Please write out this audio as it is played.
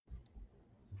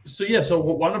So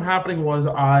what ended up happening was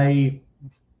I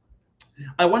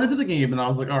went into the game and I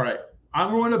was like, all right,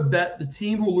 I'm going to bet the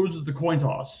team who loses the coin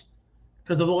toss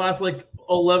because of the last like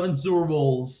 11 Super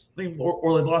Bowls, I think,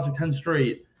 or like the last like 10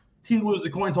 straight. Team loses the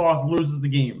coin toss loses the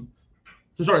game.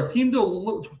 So sorry, team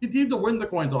to win the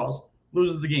coin toss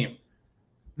loses the game.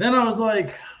 Then I was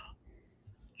like,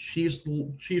 Chiefs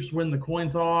win the coin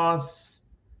toss.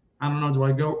 I don't know. Do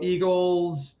I go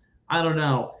Eagles? I don't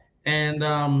know. And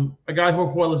a guy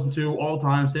who I listen to all the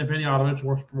time, Sam Panayotovich,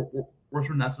 works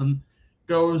for Nesson,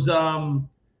 goes,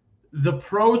 the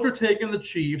pros are taking the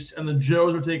Chiefs and the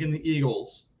Joes are taking the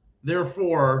Eagles.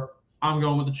 Therefore, I'm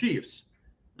going with the Chiefs.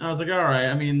 And I was like, all right.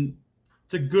 I mean,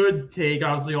 it's a good take.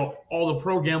 Obviously, all the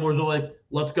pro gamblers are like,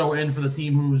 let's go in for the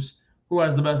team who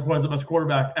has the best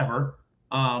quarterback ever,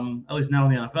 at least now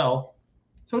in the NFL.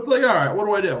 So it's like, all right, what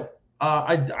do I do?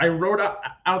 I wrote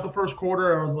out the first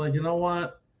quarter. I was like, you know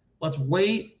what? Let's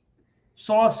wait.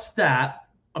 Saw a stat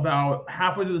about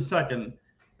halfway through the second.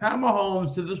 Pat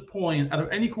Mahomes, to this point, out of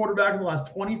any quarterback in the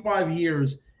last 25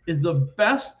 years, is the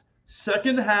best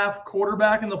second-half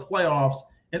quarterback in the playoffs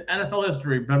in NFL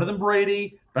history. Better than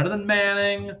Brady, better than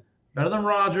Manning, better than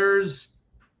Rodgers.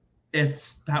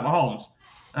 It's Pat Mahomes.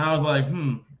 And I was like,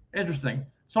 interesting.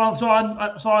 So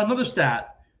I saw another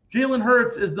stat. Jalen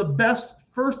Hurts is the best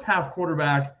first-half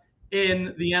quarterback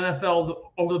in the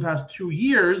NFL over the past 2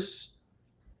 years,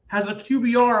 has a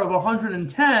QBR of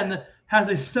 110, has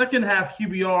a second-half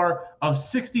QBR of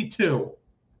 62.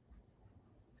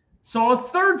 So a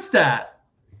third stat.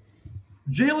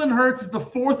 Jalen Hurts is the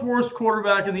fourth worst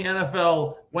quarterback in the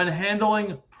NFL when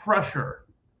handling pressure.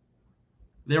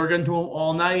 They were getting to him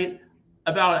all night.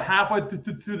 About halfway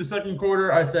through the second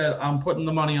quarter, I said, I'm putting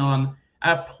the money on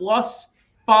at plus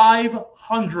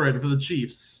 500 for the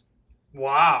Chiefs.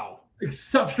 Wow.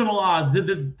 Exceptional odds.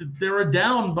 They were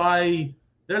down by,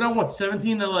 they're now what,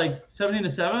 17 to 7,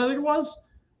 I think it was.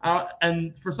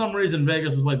 And for some reason,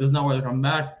 Vegas was like, there's no way they're coming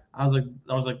back. I was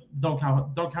like, don't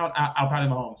count out Patty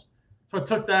Mahomes. So I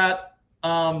took that.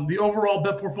 The overall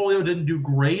bet portfolio didn't do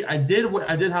great. I did,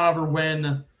 however,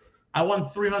 win. I won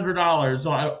 $300.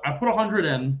 So I put 100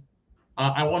 in.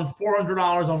 I won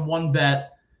 $400 on one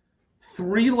bet.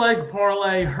 3-leg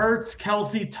parlay, Hurts,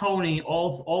 Kelsey, Tony,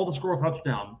 all to score a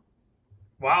touchdown.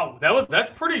 Wow, that's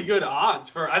pretty good odds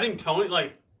for. I think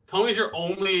Tony's your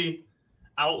only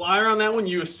outlier on that one.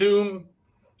 You assume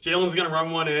Jalen's going to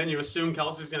run one in. You assume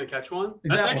Kelsey's going to catch one.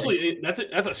 Exactly. That's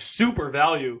a super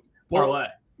value parlay.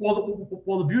 Well,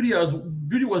 the beauty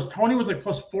was Tony was like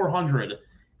plus 400,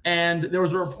 and there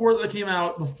was a report that came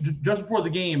out just before the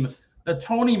game that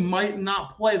Tony might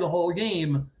not play the whole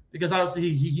game because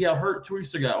obviously he got hurt 2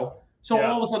 weeks ago. So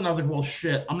all of a sudden I was like, well,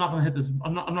 shit, I'm not going to hit this.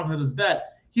 I'm not going to hit this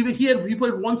bet. He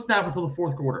played one snap until the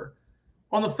fourth quarter.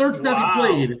 On the third snap he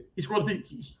played, he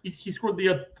scored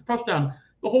the touchdown.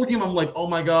 The whole game I'm like, oh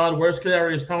my God, where's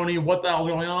Kadarius Toney? What the hell's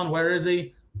going on? Where is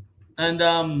he? And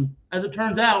as it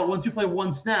turns out, once you play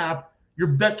one snap, your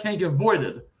bet can't get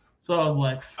voided. So I was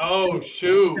like, oh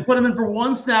shoot! I put him in for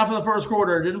one snap in the first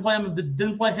quarter. Didn't play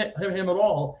him at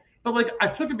all. But like I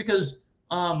took it because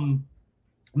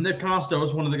Nick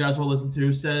Costos, one of the guys who I listen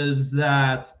to, says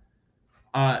that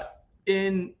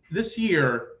in this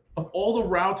year, of all the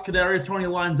routes Kadarius Toney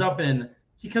lines up in,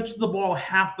 he catches the ball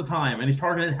half the time, and he's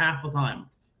targeted half the time.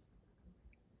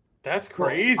 That's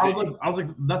crazy. So I was like,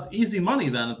 that's easy money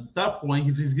then. At that point,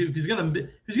 if he's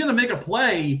gonna make a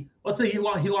play, let's say he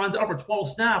lines up for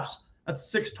 12 snaps, that's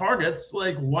 6 targets.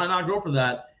 Like, why not go for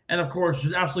that? And of course,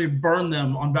 just absolutely burn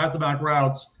them on back-to-back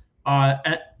routes,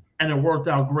 and it worked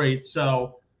out great.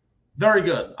 So very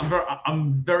good.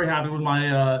 I'm very happy with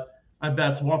my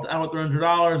bets. Walked out with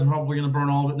 $300. I'm probably gonna burn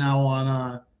all of it now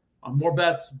on more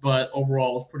bets, but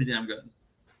overall, it's pretty damn good.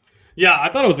 Yeah, I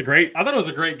thought it was a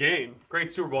great game.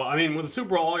 Great Super Bowl. I mean, with the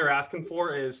Super Bowl, all you're asking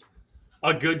for is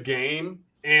a good game.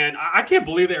 And I can't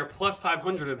believe they were plus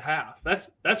 500 at half. That's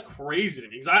crazy to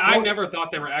me because I never thought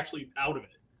they were actually out of it.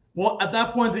 Well, at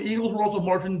that point, the Eagles were also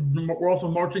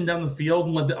marching down the field,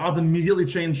 and like the odds immediately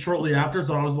changed shortly after.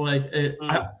 So I was like,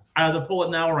 I had to pull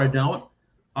it now or I don't.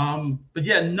 But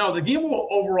yeah, no, the game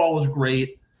overall was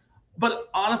great. But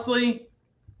honestly,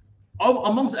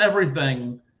 amongst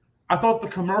everything, I thought the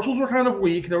commercials were kind of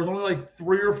weak. There was only like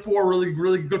 3 or 4 really,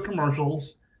 really good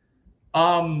commercials.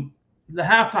 The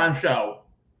halftime show,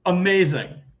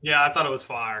 amazing. Yeah, I thought it was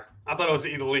fire. I thought it was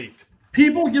elite.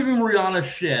 People giving Rihanna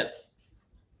shit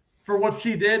for what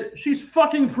she did. She's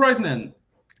fucking pregnant.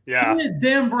 Yeah. Give me a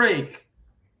damn break.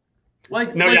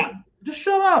 Just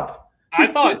shut up. I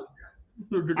thought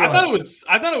it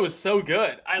was so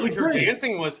good. Her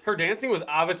dancing was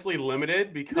obviously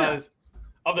limited because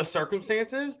of the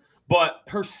circumstances. but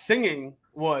her singing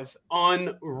was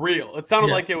unreal. It sounded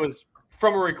like it was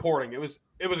from a recording. It was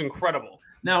incredible.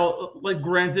 Now, like,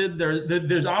 granted,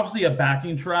 there's obviously a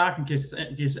backing track in case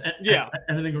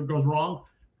anything goes wrong,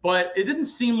 but it didn't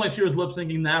seem like she was lip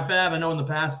syncing that bad. I know in the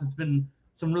past it's been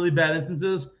some really bad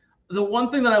instances. The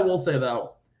one thing that I will say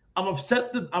though, I'm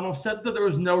upset that there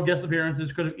was no guest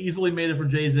appearances. Could have easily made it for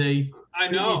Jay-Z. I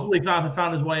know. Easily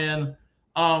found his way in.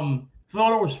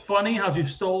 Thought it was funny how she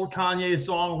stole Kanye's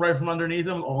song right from underneath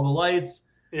him, all the lights.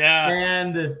 Yeah.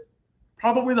 And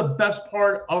probably the best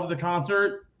part of the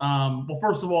concert. Well,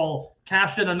 first of all,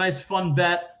 cashed in a nice fun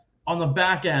bet on the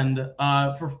back end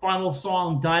for final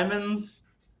song Diamonds.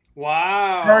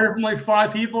 Wow. Heard it from like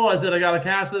 5 people. I said, I got to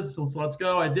cash this, so let's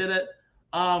go. I did it.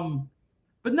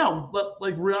 But no,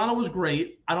 like Rihanna was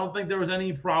great. I don't think there was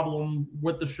any problem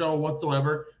with the show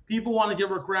whatsoever. People want to give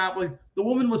her crap. Like, the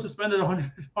woman was suspended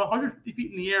 150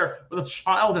 feet in the air with a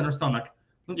child in her stomach.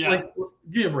 Yeah. Like,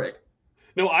 give me a break.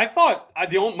 No, I thought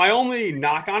my only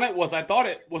knock on it was I thought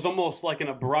it was almost like an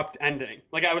abrupt ending.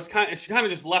 Like she kind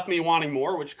of just left me wanting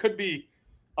more, which could be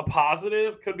a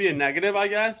positive, could be a negative, I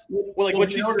guess. Well, like when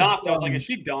she stopped, I was like, is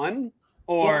she done?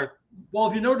 Or well,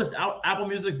 if you noticed, Apple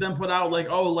Music then put out like,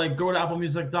 oh, like go to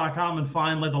applemusic.com and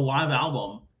find like a live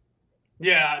album.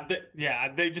 Yeah,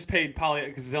 they just paid probably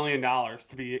 $1 gazillion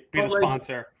to be the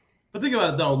sponsor. But think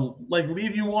about it though, like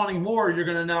leave you wanting more. You're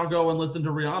gonna now go and listen to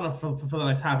Rihanna for the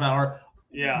next half hour.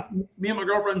 Yeah. Me and my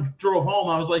girlfriend drove home.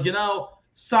 I was like,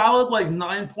 solid like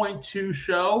 9.2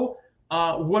 show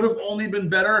would have only been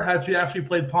better had she actually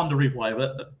played Pon de Replay.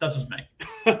 But that's just me.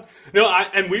 No,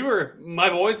 my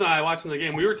boys and I watching the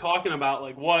game, we were talking about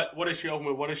like what is she open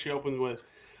with? What is she open with?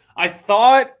 I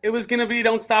thought it was gonna be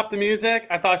Don't Stop the Music.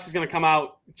 I thought she's gonna come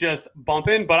out just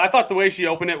bumping, but I thought the way she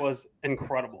opened it was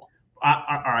incredible. All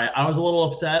right, I was a little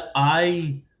upset.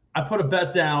 I put a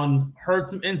bet down, heard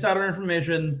some insider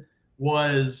information.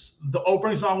 Was the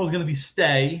opening song was going to be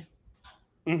Stay,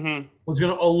 was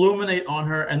going to illuminate on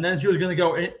her, and then she was going to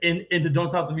go into Don't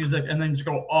Stop the Music and then just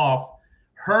go off.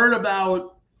 Heard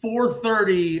about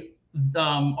 4:30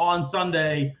 on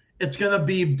Sunday, it's going to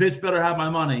be Bitch Better Have My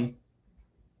Money.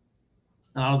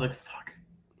 And I was like, fuck.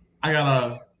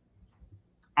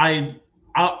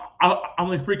 I'm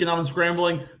like freaking out and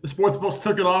scrambling. The sports books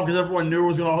took it off because everyone knew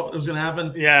it was gonna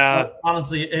happen. Yeah. But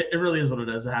honestly, it really is what it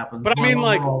is. It happens. But I mean,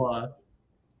 like,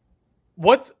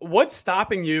 what's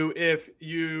stopping you if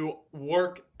you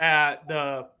work at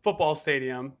the football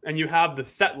stadium and you have the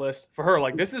set list for her?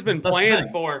 Like, this has been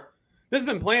planned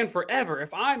forever.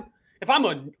 If I'm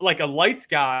a lights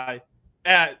guy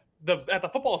at the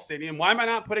football stadium, why am I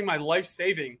not putting my life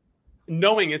saving,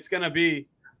 knowing it's gonna be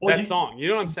that song? You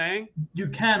know what I'm saying? You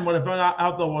can. What I found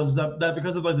out though was that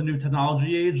because of like the new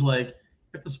technology age, like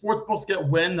if the sports books get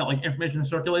wind that like information is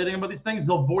circulating about these things,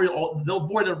 they'll void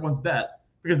everyone's bet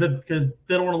because they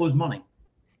don't want to lose money.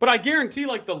 But I guarantee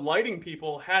like the lighting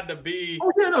people had to be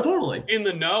totally in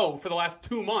the know for the last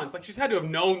 2 months. Like she's had to have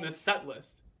known this set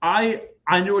list. I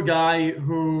knew a guy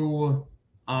who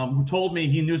told me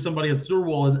he knew somebody at Super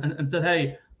Bowl and said,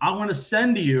 hey, I'm going to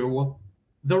send you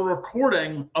the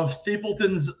recording of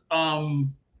Stapleton's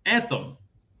anthem.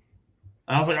 And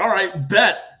I was like, all right,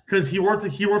 bet, because he worked for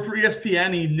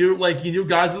ESPN. He knew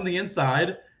guys on the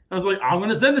inside. I was like, I'm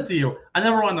gonna send it to you. I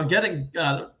never wound up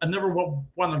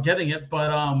getting it,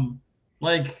 but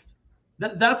like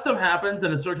that stuff happens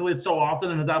and it circulates so often,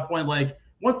 and at that point, like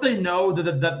once they know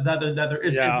that there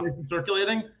is information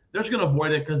circulating, they're just gonna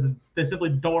avoid it because they simply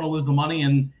don't want to lose the money.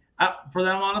 And for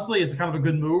them, honestly, it's kind of a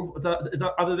good move.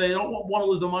 Either they don't want to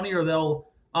lose the money or they'll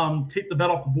take the bet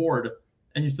off the board,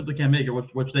 and you simply can't make it,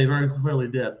 which they very clearly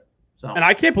did. So, and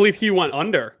I can't believe he went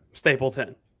under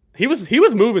Stapleton. He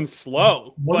was moving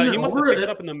slow, but he must have picked it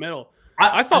up in the middle.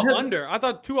 I saw under. I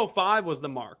thought 205 was the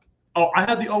mark. Oh, I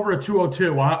had the over at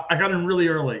 202. I got in really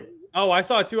early. Oh, I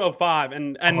saw a 205,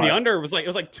 and the under was like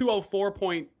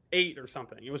 204.8 or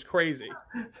something. It was crazy.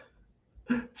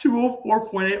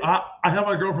 204.8. I have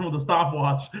my girlfriend with a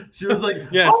stopwatch. She was like,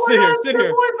 "Yeah, oh sit here. Get in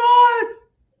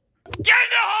the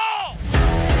hole!"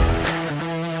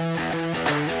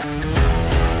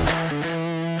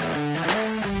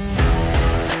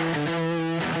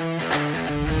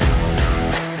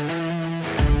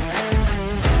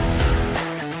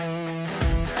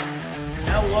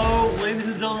 Hello, ladies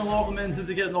and gentlemen. Welcome into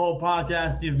the Getting the Hole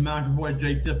podcast. Steve McAvoy,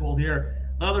 Jake Dippold here.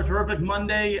 Another terrific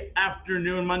Monday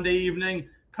afternoon, Monday evening,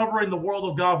 covering the world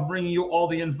of golf, bringing you all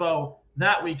the info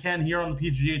that we can here on the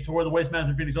PGA Tour. The Waste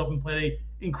Management Phoenix Open played an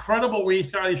incredible week.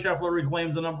 Scottie Scheffler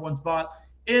reclaims the #1 spot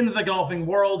in the golfing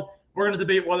world. We're going to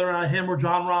debate whether or not him or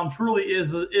Jon Rahm truly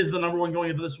is the #1 going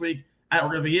into this week at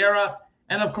Riviera.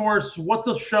 And of course, what's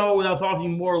a show without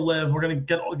talking more Liv? We're gonna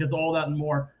get to all that and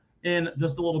more in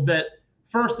just a little bit.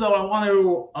 First, though, I want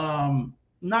to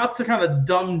not to kind of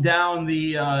dumb down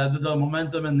the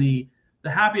momentum and the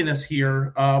happiness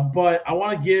here, but I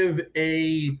want to give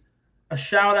a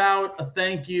shout out, a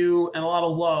thank you, and a lot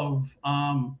of love.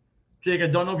 Jake, I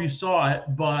don't know if you saw it,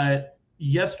 but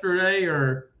yesterday,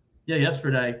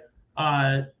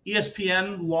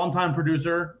 ESPN, longtime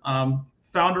producer,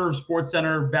 founder of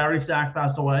SportsCenter, Barry Sachs,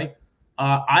 passed away.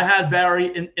 I had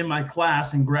Barry in my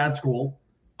class in grad school.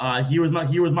 He was my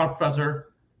professor.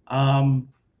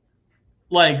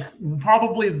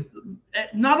 Probably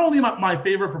not only my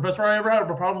favorite professor I ever had,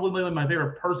 but probably my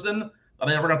favorite person that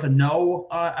I ever got to know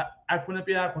at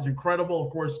Quinnipiac. Was incredible.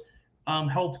 Of course,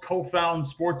 helped co-found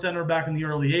SportsCenter back in the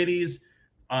early 80s.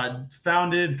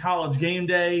 Founded College Game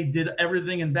Day, did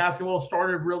everything in basketball,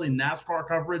 started really NASCAR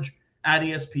coverage at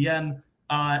ESPN.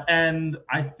 And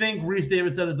I think Reese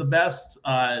David said it the best.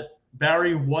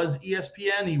 Barry was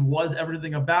ESPN. He was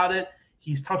everything about it.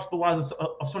 He's touched the lives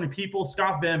of so many people.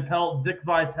 Scott Van Pelt, Dick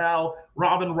Vitale,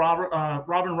 Robin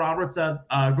Roberts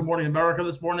at Good Morning America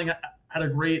this morning had a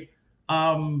great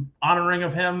honoring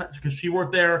of him because she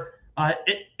worked there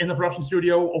in the production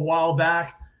studio a while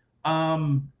back.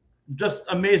 Just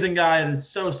amazing guy, and it's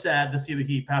so sad to see that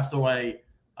he passed away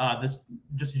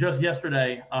just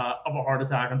yesterday of a heart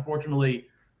attack. Unfortunately,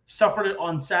 suffered it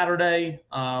on Saturday.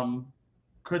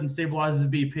 Couldn't stabilize his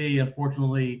BP.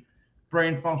 Unfortunately,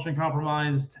 brain function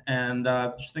compromised, and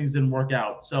just things didn't work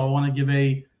out. So I want to give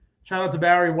a shout out to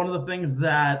Barry. One of the things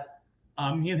that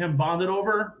me and him bonded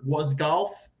over was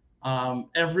golf.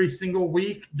 Every single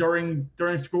week during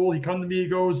school, he come to me. He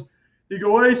goes,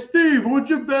 "Hey Steve, what'd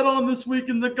you bet on this week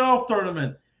in the golf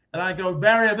tournament?" And I go,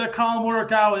 "Barry, I bet Colin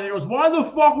Morikawa." And he goes, "Why the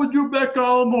fuck would you bet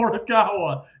Colin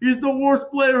Morikawa? He's the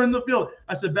worst player in the field."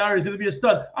 I said, "Barry, he's gonna be a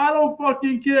stud." "I don't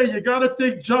fucking care. You gotta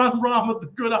take Jon Rahm at the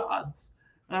good odds."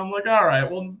 And I'm like, "All right,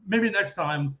 well, maybe next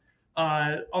time."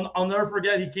 I'll never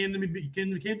forget. He came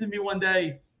to me one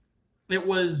day. It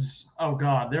was, oh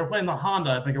God, they were playing the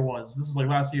Honda, I think it was. This was like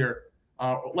last year,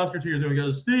 last or 2 years ago. He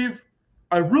goes, "Steve,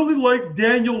 I really like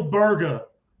Daniel Berger."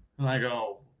 And I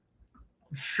go,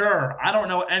 "Sure." I don't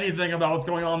know anything about what's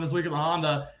going on this week in the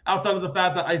Honda outside of the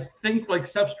fact that I think like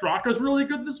Sepp Straka is really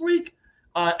good this week.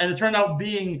 And it turned out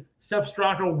being Sepp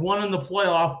Straka won in the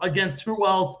playoff against who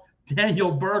else?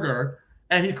 Daniel Berger.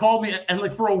 And he called me, and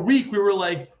like for a week we were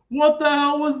like, "What the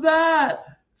hell was that?"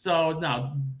 So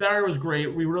no, Barry was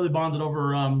great. We really bonded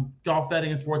over golf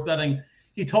betting and sports betting.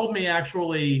 He told me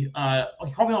actually, he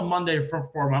called me on Monday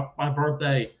for my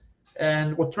birthday,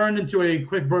 and what turned into a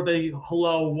quick birthday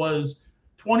hello was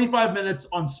 25 minutes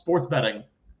on sports betting.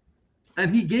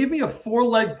 And he gave me a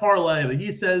 4-leg parlay that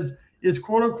he says is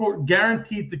quote unquote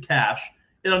guaranteed to cash.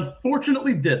 It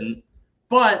unfortunately didn't,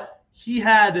 but he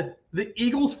had the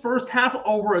Eagles first half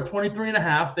over at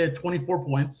 23.5. They had 24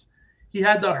 points. He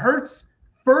had the Hurts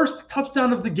first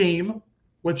touchdown of the game,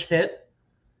 which hit.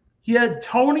 He had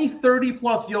Tony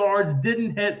 30-plus yards,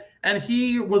 didn't hit, and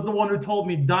he was the one who told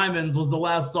me Diamonds was the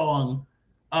last song.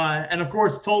 And, of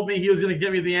course, told me he was going to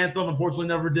give me the anthem. Unfortunately,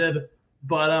 never did.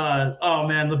 But, oh,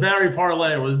 man, the Barry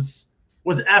parlay was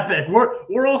epic.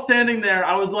 We're all standing there.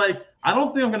 I was like, I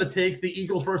don't think I'm going to take the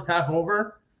Eagles first half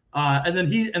over. And then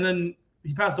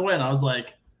he passed away, and I was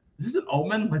like, is this an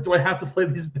omen? Like, do I have to play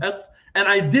these bets? And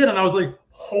I did, and I was like,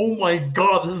 oh, my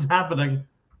God, this is happening.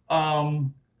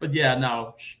 But, yeah,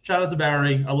 no, shout out to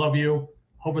Barry. I love you.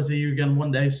 Hope I see you again one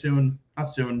day soon.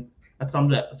 Not soon. At some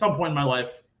point in my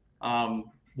life.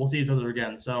 We'll see each other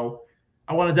again. So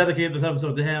I want to dedicate this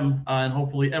episode to him, and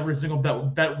hopefully every single bet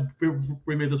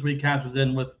we made this week catches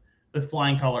in with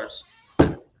flying colors.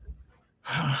 All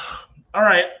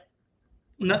right.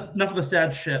 Enough of the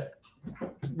sad shit.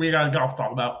 We got golf to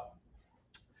talk about.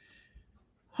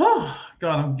 Oh,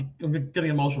 God, I'm getting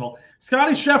emotional.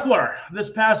 Scottie Scheffler, this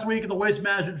past week at the Waste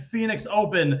Management Phoenix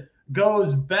Open,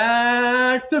 goes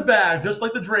back to back, just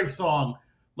like the Drake song.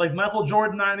 Like Michael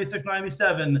Jordan, 96,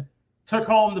 97, took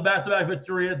home the back-to-back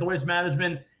victory at the Waste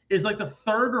Management, is like the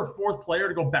third or fourth player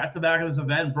to go back-to-back at this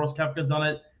event. Brooks Koepka's done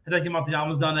it. Hideki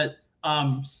Matsuyama's done it.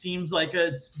 Seems like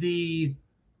it's the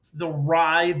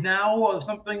ride now of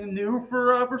something new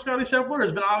for Scottie Scheffler.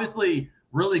 Has been obviously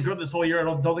really good this whole year. I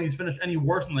don't think he's finished any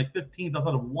worse than like 15th. I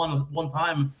thought of one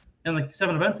time in like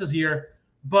 7 events this year.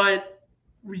 But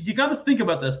you got to think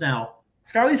about this now.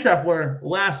 Scottie Scheffler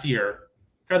last year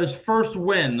got his first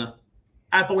win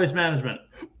at the Waste Management.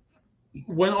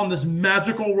 Went on this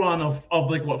magical run of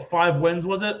like what, 5 wins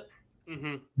was it?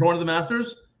 Mm-hmm. Going to the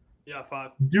Masters? Yeah,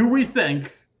 5. Do we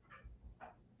think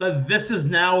that this is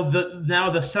now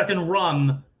the second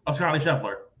run of Scottie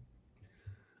Scheffler?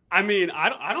 I mean,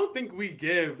 I don't think we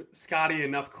give Scotty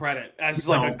enough credit as just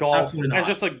like a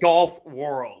golf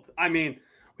world. I mean,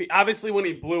 obviously when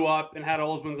he blew up and had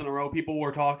all those wins in a row, people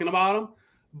were talking about him.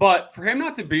 But for him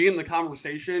not to be in the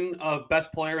conversation of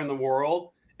best player in the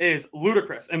world is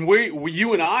ludicrous. And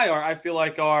you and I feel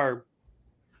like are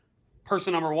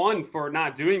person number one for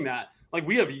not doing that. Like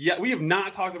we have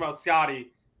not talked about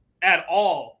Scotty at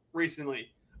all recently.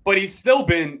 But he's still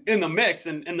been in the mix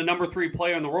and the number 3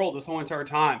 player in the world this whole entire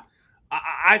time.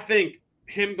 I think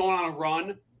him going on a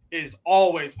run is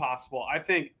always possible. I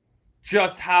think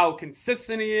just how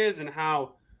consistent he is and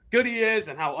how good he is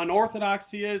and how unorthodox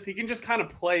he is, he can just kind of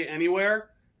play anywhere.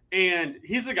 And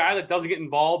he's a guy that doesn't get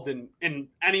involved in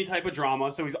any type of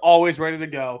drama, so he's always ready to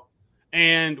go.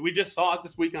 And we just saw it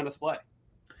this week on display.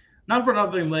 Not for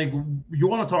nothing, like, you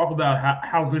want to talk about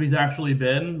how good he's actually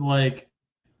been, like,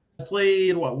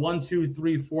 played 1, 2,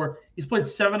 3, 4. He's played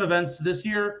 7 events this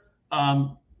year,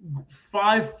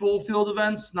 5 full field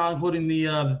events, not including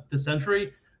the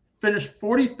Century. Finished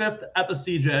 45th at the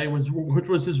CJ, which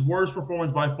was his worst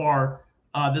performance by far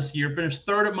this year. Finished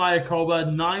 3rd at Mayakoba,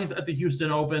 9th at the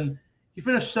Houston Open. He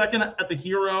finished 2nd at the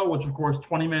Hero, which of course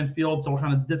 20-man field, so we'll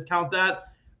kind of discount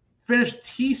that. Finished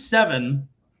T7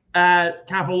 at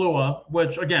Kapalua,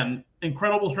 which again,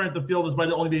 incredible strength of field despite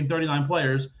it only being 39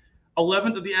 players.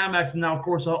 11th at the Amex, and now of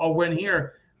course a win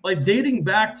here. Like, dating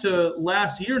back to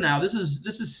last year now, this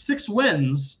is 6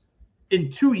 wins in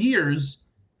 2 years,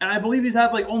 and I believe he's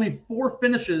had like only 4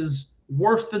 finishes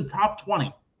worse than top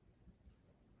 20.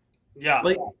 Yeah.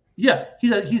 Like, yeah,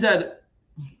 he's had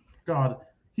 3.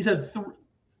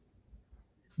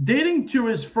 Dating to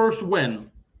his first win,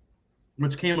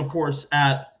 which came of course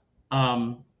at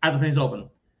the Phoenix Open,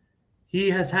 he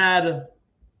has had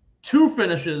 2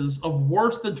 finishes of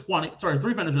worse than 20. Sorry,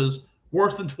 3 finishes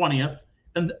worse than 20th,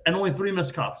 and only 3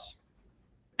 missed cuts.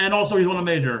 And also, he's won a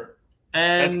major.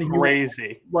 And that's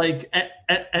crazy.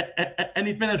 And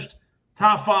he finished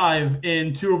top 5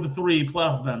 in 2 of the 3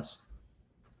 playoff events.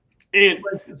 And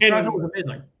it was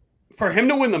amazing. For him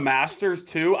to win the Masters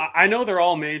too, I know they're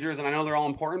all majors and I know they're all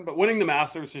important, but winning the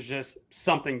Masters is just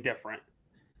something different.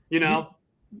 You know?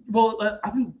 Well, I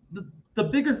think the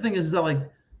bigger thing is that, like,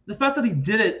 the fact that he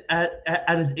did it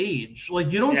at his age,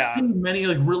 like, you don't see many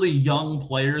like really young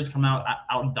players come out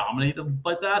and dominate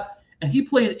like that, and he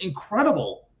played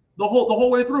incredible the whole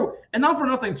way through. And not for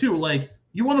nothing too, like,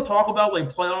 you want to talk about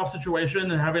like playoff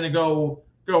situation and having to go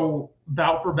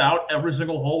bout for bout every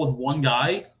single hole with one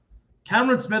guy.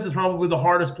 Cameron Smith is probably the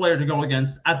hardest player to go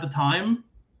against at the time,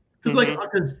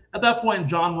 because at that point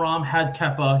John Rahm had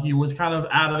Kepa. He was kind of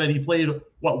out of it. He played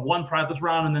one practice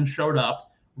round and then showed up.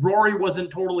 Rory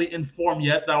wasn't totally in form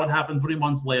yet. That would happen 3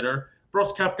 months later.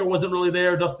 Brooks Koepka wasn't really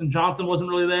there. Dustin Johnson wasn't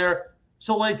really there.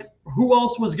 So, like, who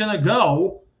else was going to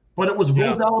go? But it was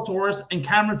Will Zalatoris and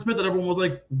Cameron Smith that everyone was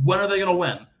like, when are they going to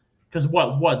win? Because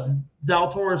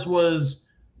Zalatoris was,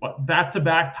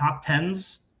 back-to-back top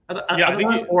 10s? I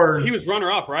think he was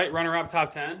runner-up, right? Runner-up top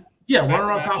 10? Yeah,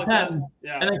 runner-up top 10.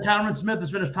 Yeah. And then Cameron Smith has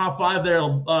finished top 5 there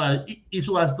each of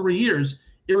the last 3 years.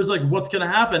 It was like, what's going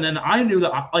to happen? And I knew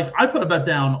that, I put a bet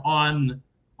down on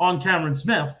Cameron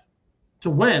Smith to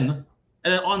win.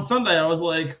 And then on Sunday, I was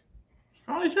like,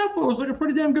 Scotty Scheffler was like a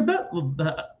pretty damn good bet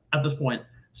at this point.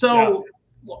 So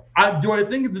do I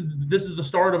think this is the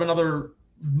start of another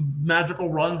magical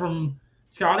run from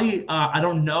Scotty? I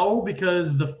don't know,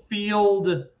 because the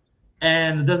field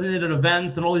and the designated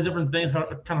events and all these different things kind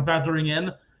of factoring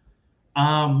in.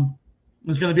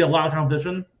 There's going to be a lot of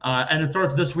competition, and it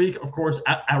starts this week, of course,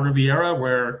 at Riviera,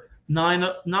 where nine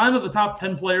of the top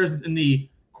 10 players in the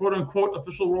quote-unquote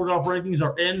official World Golf rankings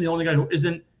are in. The only guy who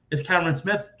isn't is Cameron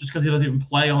Smith, just because he doesn't even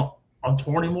play on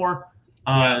tour anymore.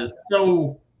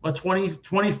 So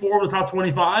 24 of the top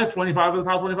 25, 25 of the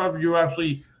top 25, if you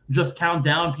actually just count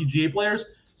down PGA players.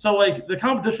 So, like, the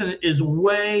competition is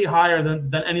way higher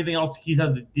than anything else he's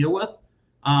had to deal with.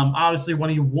 Obviously,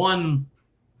 when he won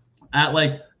at,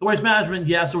 like, the Waste Management,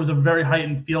 yes, it was a very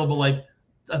heightened field, but, like,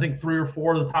 I think 3 or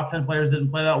 4 of the top 10 players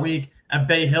didn't play that week. At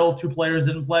Bay Hill, 2 players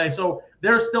didn't play. So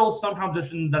there's still some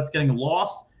competition that's getting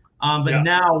lost.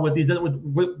 Now with these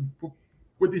elevated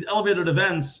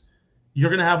events, you're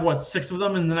going to have, 6 of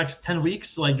them in the next 10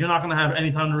 weeks. Like, you're not going to have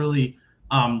any time to really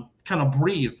kind of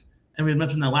breathe. And we had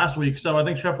mentioned that last week. So I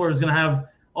think Scheffler is going to have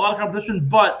a lot of competition,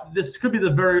 but this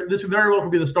very well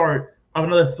could be the start of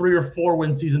another 3 or 4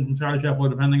 win season from Scotty Scheffler,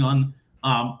 depending on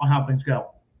how things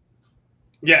go.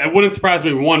 Yeah, it wouldn't surprise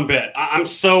me one bit. I'm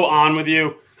so on with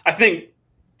you. I think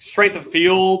strength of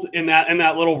field in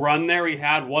that little run there he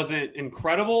had wasn't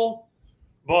incredible,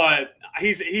 but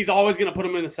he's always going to put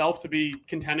him in himself to be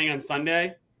contending on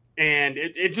Sunday. and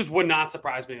it just would not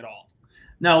surprise me at all.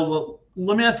 Now,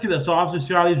 let me ask you this. So obviously,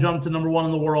 Scotty jumped to number 1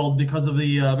 in the world because of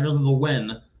the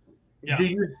win. Yeah. Do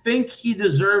you think he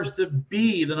deserves to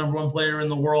be the number 1 player in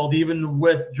the world, even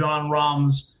with Jon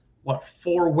Rahm's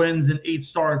 4 wins and 8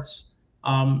 starts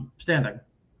standing?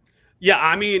 Yeah,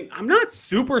 I mean, I'm not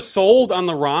super sold on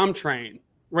the Rahm train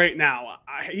right now.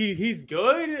 He's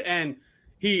good, and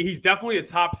he's definitely a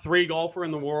top 3 golfer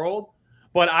in the world,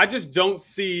 but I just don't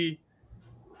see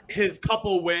his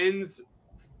couple wins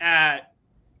at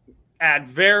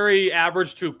very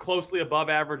average to closely above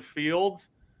average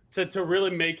fields to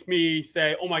really make me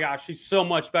say, oh my gosh, he's so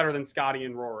much better than Scotty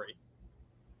and Rory,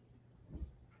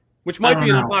 which might be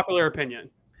an unpopular opinion.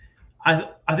 I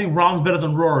think Rahm's better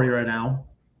than Rory right now.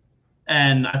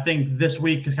 And I think this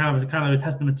week is kind of a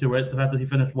testament to it. The fact that he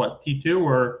finished T2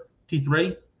 or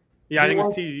T3? Yeah, I think it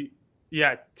was T.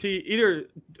 Yeah, either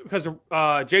because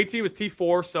JT was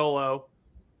T4 solo.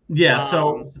 Yeah,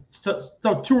 so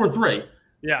 2 or 3.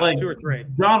 Yeah, 2 or 3.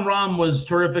 Jon Rahm was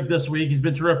terrific this week. He's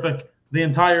been terrific the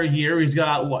entire year. He's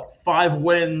got 5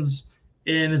 wins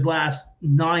in his last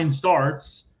 9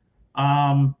 starts.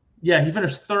 Yeah, he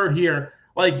finished 3rd here.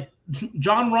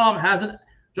 Jon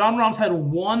Rahm's had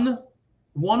one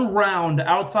round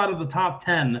outside of the top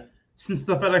 10 since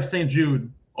the FedEx St.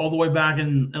 Jude all the way back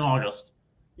in August.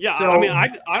 Yeah, so, I mean, I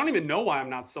don't even know why I'm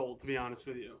not sold, to be honest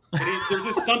with you. There's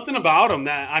just something about him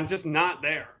that I'm just not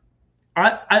there.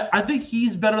 I think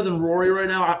he's better than Rory right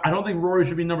now. I don't think Rory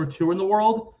should be number 2 in the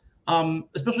world,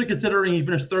 especially considering he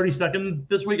finished 32nd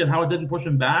this week and how it didn't push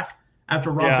him back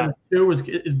after Rahm finished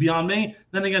 2 is beyond me.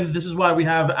 Then again, this is why we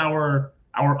have our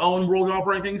own World Golf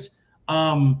rankings.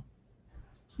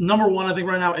 Number 1, I think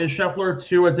right now is Scheffler.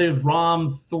 2, I'd say is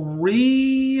Rahm.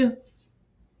 3,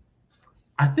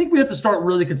 I think we have to start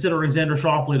really considering Xander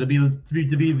Schauffele to be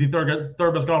the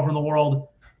third best golfer in the world,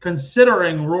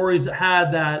 considering Rory's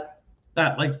had that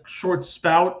short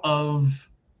spout of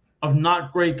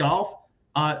not great golf.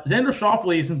 Xander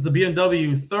Schauffele, since the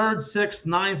BMW, 3rd, 6th,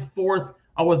 9th, 4th,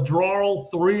 a withdrawal,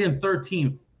 3 and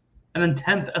 13th, and then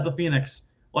 10th at the Phoenix.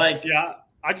 Yeah,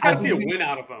 I just got to see a win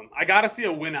out of him. I got to see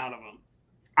a win out of him.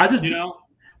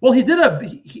 Well, he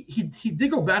did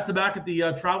go back to back at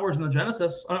the Travelers and the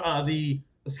Genesis, the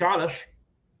Scottish.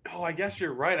 Oh, I guess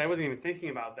you're right. I wasn't even thinking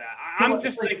about that. I'm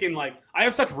just thinking I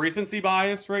have such recency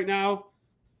bias right now,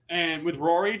 and with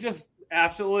Rory just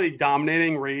absolutely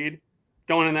dominating Reed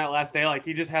going in that last day,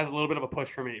 he just has a little bit of a push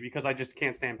for me because I just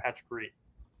can't stand Patrick Reed.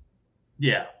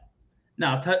 Yeah.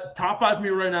 Now, top 5 for me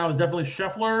right now is definitely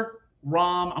Scheffler,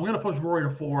 Rahm. I'm going to push Rory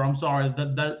to 4. I'm sorry.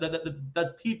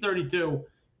 That T32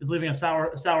 is leaving a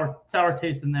sour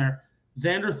taste in there.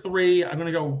 Xander 3. I'm going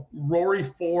to go Rory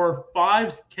 4.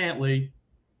 5's Cantley.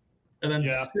 And then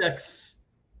 6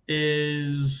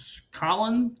 is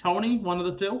Tony, one of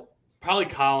the 2. Probably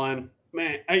Colin.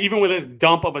 Man, even with his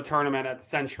dump of a tournament at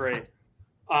Century,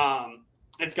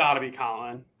 it's got to be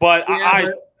Colin. But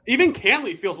even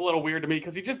Cantley feels a little weird to me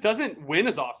because he just doesn't win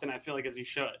as often, I feel as he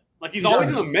should. He's always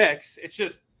in the mix. It's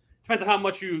just depends on how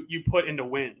much you put into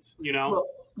wins, Well,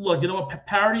 look, what?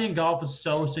 Parity in golf is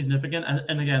so significant.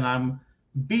 And again, I'm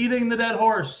beating the dead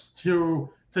horse to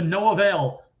no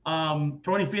avail.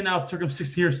 Tony Finau took him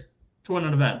 6 years to win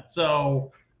an event.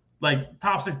 So,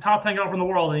 top 10 golfer in the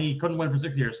world, and he couldn't win for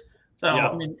 6 years. So,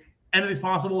 I mean, anything's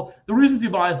possible. The recency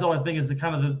bias, though, I think is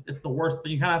it's the worst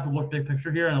thing. You kind of have to look big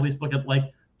picture here and at least look at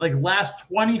last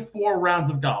 24 rounds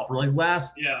of golf or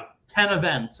last 10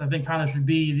 events. I think kind of should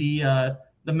be the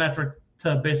metric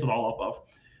to base it all off of.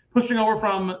 Pushing over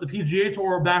from the PGA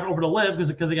Tour back over to LIV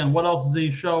because again, what else is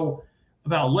a show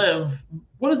about LIV?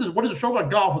 What is a show about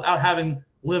golf without having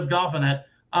LIV Golf in it?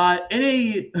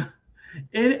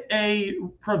 In a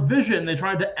provision they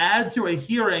tried to add to a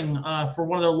hearing for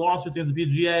one of their lawsuits against the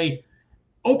PGA,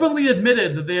 openly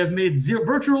admitted that they have made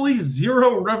virtually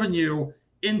zero revenue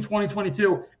in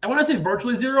 2022. And when I say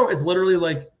virtually zero, it's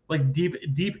literally deep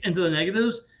into the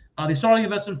negatives. The Saudi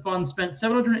investment fund spent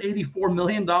 $784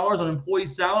 million on employee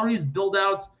salaries,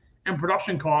 build-outs, and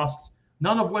production costs,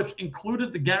 none of which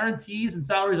included the guarantees and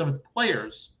salaries of its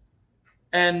players.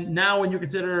 And now when you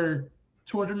consider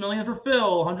 $200 million for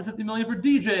Phil, $150 million for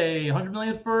DJ, $100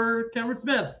 million for Cameron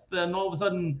Smith, then all of a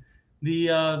sudden the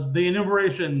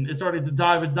enumeration is starting to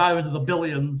dive into the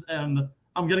billions, and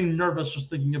I'm getting nervous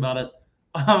just thinking about it.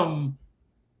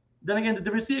 Then again,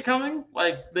 did we see it coming?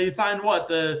 They signed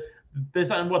the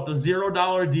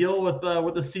 $0 deal with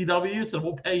the CW, so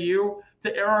we'll pay you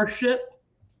to air our shit.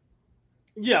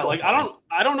 Yeah,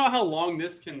 I don't know how long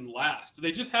this can last.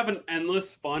 They just have an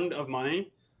endless fund of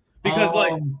money because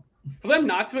for them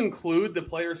not to include the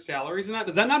players' salaries in that,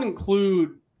 does that not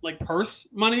include purse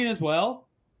money as well?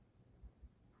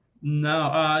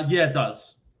 No, yeah, it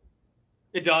does.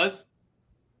 It does.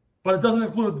 But it doesn't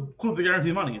include the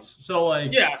guaranteed monies. So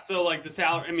like Yeah, so like the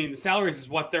salary. I mean, the salaries is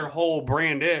what their whole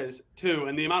brand is too,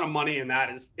 and the amount of money in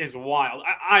that is wild.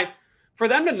 I for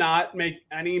them to not make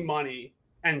any money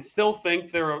and still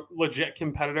think they're a legit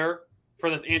competitor for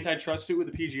this antitrust suit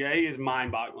with the PGA is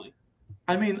mind-boggling.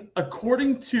 I mean,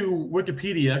 according to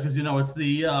Wikipedia, because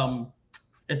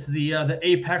it's the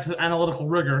apex of analytical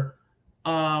rigor.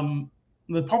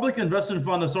 The Public Investment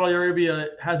Fund of Saudi Arabia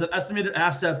has an estimated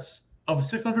assets of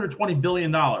 $620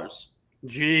 billion.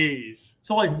 Jeez.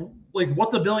 So like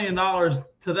what's $1 billion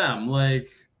to them?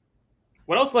 Like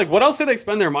what else? Like what else do they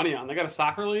spend their money on? They got a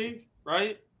soccer league,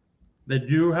 right? They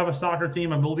do have a soccer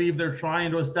team. I believe they're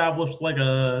trying to establish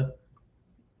they're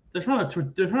trying to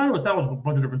establish a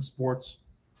bunch of different sports.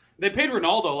 They paid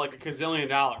Ronaldo like $1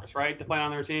 gazillion, right, to play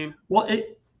on their team. Well,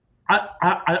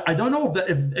 I don't know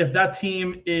if that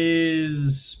team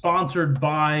is sponsored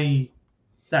by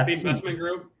that the team. investment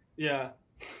group. Yeah.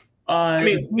 I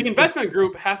mean, the investment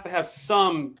group has to have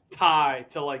some tie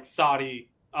to like Saudi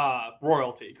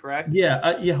royalty, correct?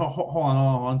 Yeah. Hold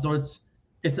on. So it's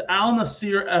Al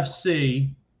Nassr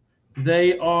FC.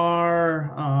 They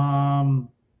are.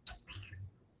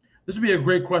 This would be a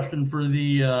great question for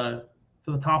the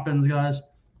top ends guys.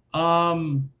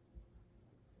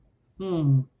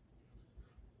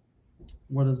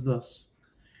 What is this?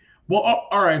 Well,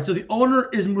 all right. So the owner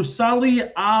is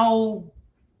Musali Al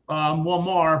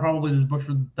Muammar. Probably just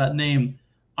butchered that name.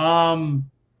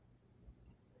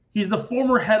 He's the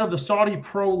former head of the Saudi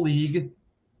Pro League,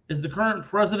 is the current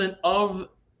president of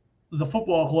the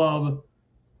football club,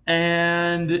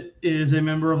 and is a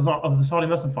member of the Saudi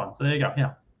Investment Fund. So there you go.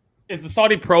 Yeah. Is the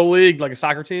Saudi Pro League like a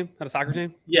soccer team? Not a soccer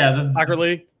team? Yeah. Soccer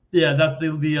league? Yeah, that's the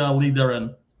league they're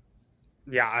in.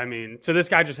 Yeah, I mean, so this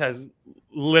guy just has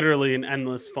literally an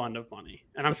endless fund of money.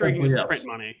 And I'm sure he can just print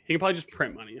money. He can probably just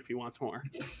print money if he wants more.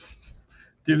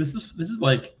 Dude, this is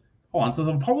like, hold on. So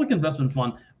the Public Investment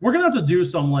Fund, we're gonna have to do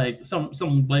some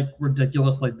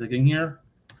ridiculous digging here.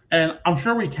 And I'm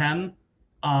sure we can.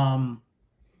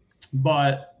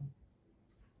 But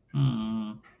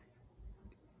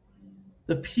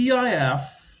the PIF,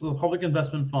 the Public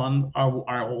Investment Fund, hold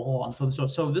on.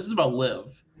 So this is about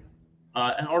Live.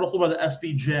 An article by the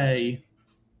SBJ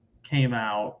came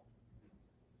out.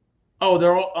 Oh,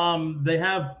 they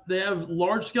have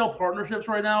large scale partnerships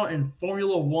right now in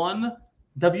Formula One,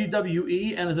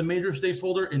 WWE, and as a major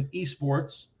stakeholder in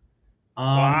esports.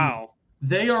 Wow.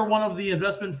 They are one of the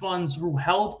investment funds who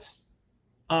helped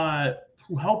the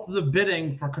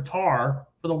bidding for Qatar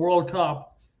for the World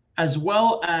Cup, as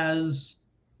well as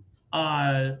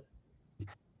joined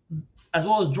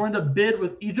a bid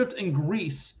with Egypt and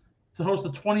Greece to host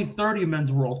the 2030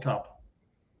 Men's World Cup.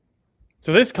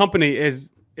 So this company is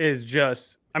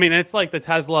just, I mean, it's like the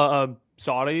Tesla of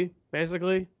Saudi,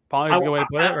 basically. Probably is a good way to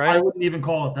put it, right? I wouldn't even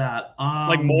call it that.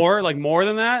 Like more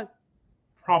than that?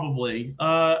 Probably.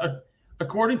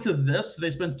 According to this,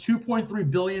 they spent $2.3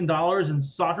 billion in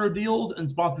soccer deals and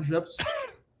sponsorships.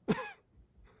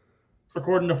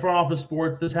 According to Front Office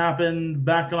Sports, this happened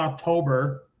back in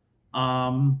October.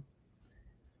 The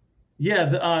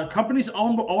companies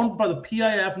owned by the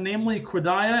PIF, namely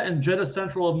Qiddiya and Jeddah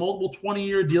Central, have multiple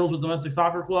 20-year deals with domestic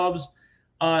soccer clubs.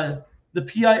 The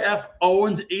PIF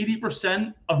owns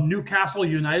 80% of Newcastle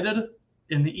United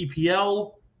in the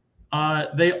EPL.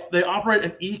 They operate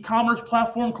an e-commerce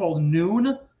platform called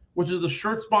Noon, which is the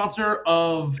shirt sponsor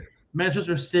of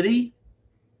Manchester City.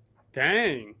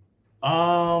 Dang.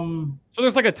 So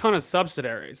there's like a ton of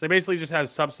subsidiaries. They basically just have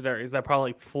subsidiaries that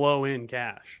probably flow in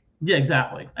cash. Yeah,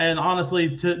 exactly. And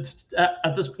honestly,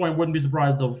 at this point, wouldn't be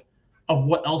surprised of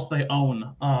what else they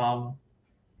own.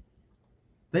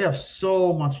 They have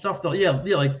so much stuff though. Yeah,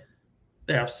 like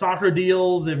they have soccer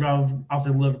deals. They've got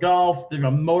obviously Live Golf. They've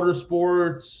got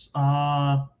motorsports.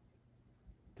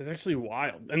 That's actually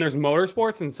wild. And there's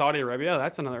motorsports in Saudi Arabia.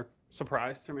 That's another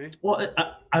surprise to me. Well,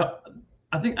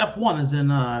 I think F1 is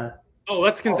in. Oh,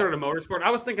 that's considered a motorsport.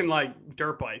 I was thinking like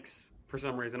dirt bikes for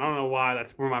some reason. I don't know why.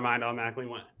 That's where my mind automatically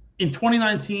went. In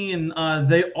 2019,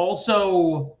 they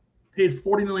also paid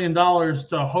 $40 million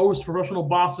to host professional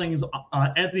boxing's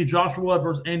Anthony Joshua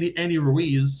versus Andy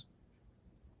Ruiz.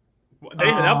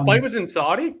 That fight was in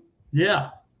Saudi?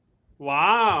 Yeah.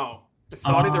 Wow.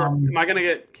 Saudi. Am I going to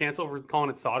get canceled for calling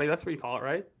it Saudi? That's what you call it,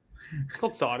 right? It's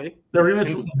called Saudi. Their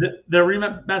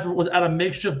rematch was at a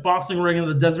makeshift boxing ring in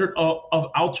the desert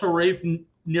of Al Tarif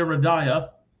near Riyadh.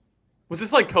 Was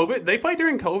this like COVID? They fight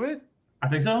during COVID? I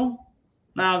think so.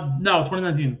 No,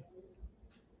 2019.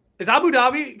 Is Abu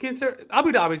Dhabi considered?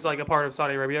 Abu Dhabi's like a part of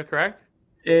Saudi Arabia, correct?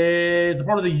 It's a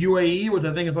part of the UAE, which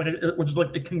I think is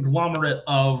like a conglomerate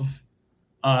of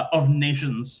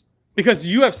nations. Because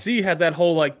UFC had that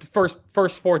whole like first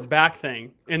sports back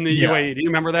thing in the UAE. Do you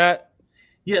remember that?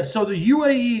 Yeah. So the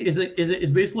UAE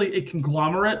is basically a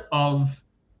conglomerate of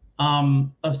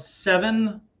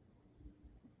 7.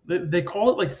 They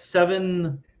call it like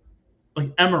 7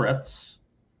 like emirates,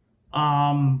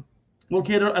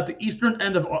 located at the eastern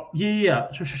end of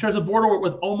shares a border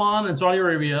with Oman and Saudi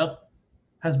Arabia,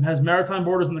 has maritime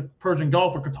borders in the Persian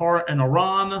Gulf with Qatar and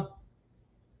Iran.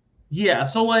 Yeah,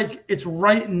 so like it's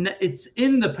it's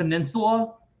in the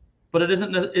peninsula, but it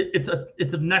isn't.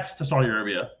 It's next to Saudi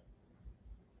Arabia.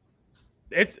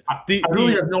 I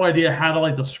really have no idea how to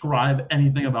like describe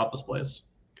anything about this place.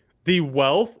 The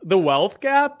wealth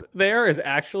gap there is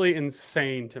actually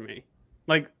insane to me.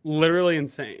 Like literally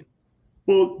insane.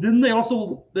 Well, didn't they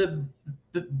also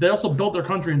built their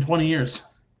country in 20 years?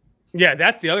 Yeah,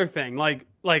 that's the other thing. Like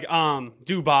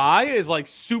Dubai is like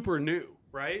super new,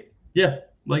 right? Yeah,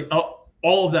 like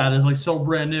all of that is like so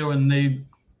brand new, and they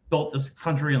built this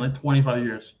country in like 25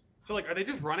 years. So like, are they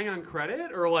just running on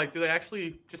credit, or like, do they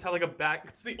actually just have like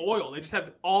it's the oil? They just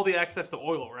have all the access to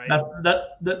oil, right?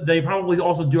 That they probably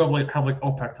also do have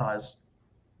OPEC ties.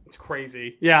 It's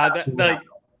crazy. Yeah, like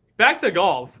back to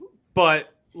golf,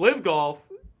 but Live Golf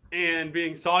and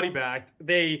being Saudi backed,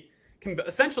 they can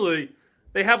essentially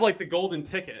they have like the golden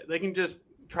ticket. They can just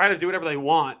try to do whatever they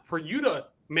want. For you to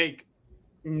make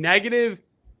negative,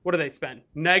 what do they spend?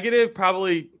 Negative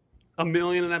probably $1.5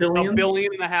 billion, negative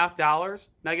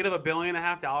 $1.5 billion,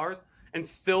 and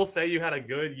still say you had a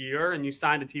good year and you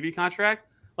signed a TV contract.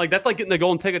 Like that's like getting the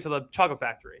golden ticket to the chocolate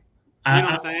factory. You know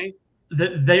what I'm saying?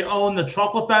 They own the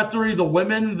chocolate factory, the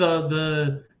women,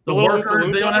 the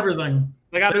workers. They own everything.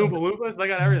 They got Oompa Loompas. They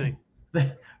got everything.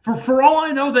 For all I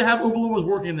know, they have Oompa Loompas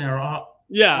working there.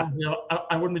 Yeah.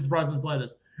 I wouldn't be surprised in the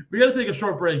slightest. We got to take a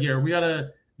short break here. We got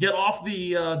to get off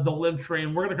the Live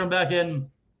train. We're going to come back in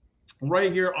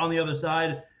right here on the other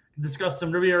side, discuss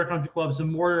some Riviera Country Club,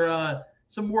 some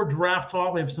more draft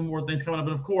talk. We have some more things coming up,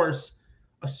 and of course,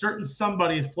 a certain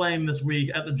somebody is playing this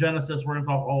week at the Genesis. We're going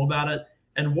to talk all about it,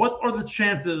 and what are the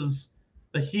chances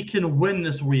that he can win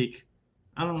this week?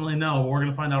 I don't really know, but we're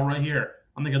going to find out right here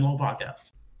on the Get in the Hole podcast.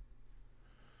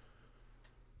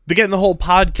 The Get in the Hole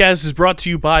podcast is brought to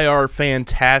you by our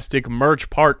fantastic merch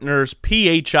partners,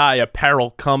 PHI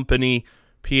Apparel Company.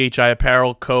 PHI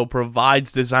Apparel Co.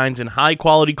 provides designs and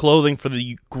high-quality clothing for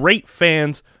the great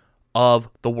fans of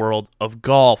the world of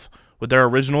golf. With their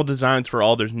original designs for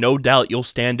all, there's no doubt you'll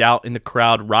stand out in the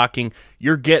crowd rocking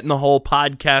your Get in the Hole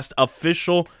podcast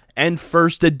official and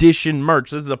first edition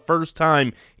merch. This is the first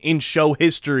time in show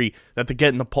history that the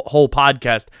Get in the Hole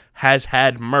podcast has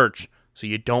had merch, so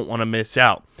you don't want to miss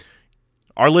out.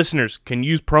 Our listeners can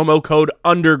use promo code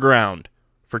UNDERGROUND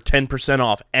for 10%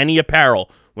 off any apparel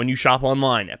when you shop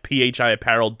online at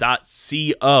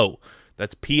phiapparel.co.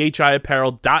 That's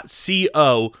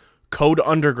phiapparel.co, code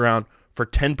UNDERGROUND for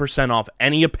 10% off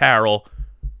any apparel.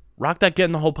 Rock that Get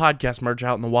in the Hole podcast merch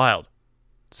out in the wild.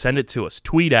 Send it to us.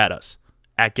 Tweet at us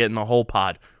at Get in the Hole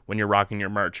Pod when you're rocking your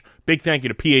merch. Big thank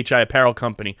you to PHI Apparel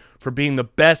Company for being the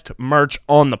best merch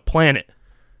on the planet.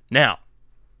 Now,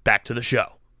 back to the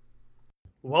show.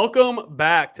 Welcome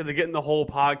back to the Get in the Hole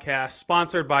podcast,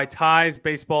 sponsored by Ty's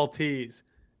Baseball Tees.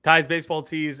 Ty's Baseball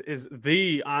Tees is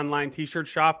the online t-shirt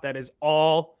shop that is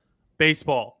all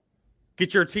baseball.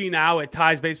 Get your tee now at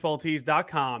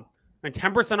tysbaseballtees.com and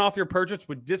 10% off your purchase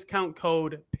with discount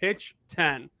code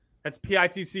PITCH10. That's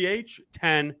PITCH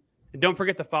 10. And don't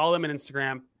forget to follow them on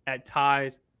Instagram at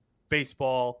Ty's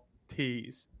Baseball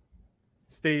Tees.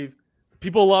 Steve,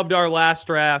 people loved our last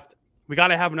draft. We got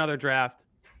to have another draft.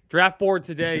 Draft board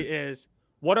today is,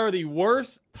 what are the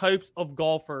worst types of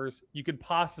golfers you could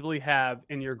possibly have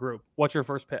in your group? What's your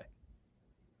first pick?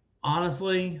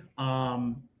 Honestly,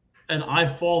 and I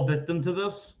fall victim to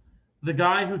this, the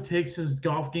guy who takes his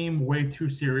golf game way too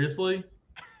seriously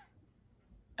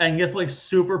and gets like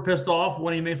super pissed off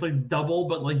when he makes like double,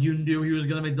 but like you knew he was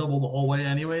going to make double the whole way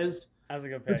anyways. That's a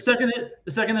good pick.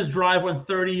 The second his drive went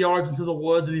 30 yards into the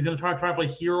woods and he's going to try to play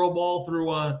hero ball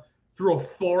through a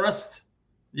forest.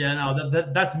 Yeah, no,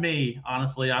 that's me,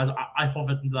 honestly. I fall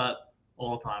victim to that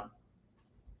all the time.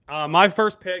 My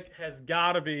first pick has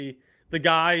got to be the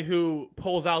guy who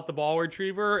pulls out the ball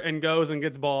retriever and goes and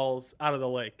gets balls out of the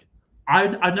lake.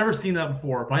 I've never seen that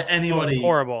before by anybody. It's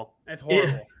horrible. It's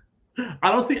horrible.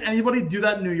 I don't see anybody do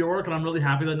that in New York, and I'm really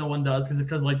happy that no one does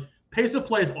because like pace of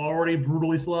play is already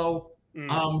brutally slow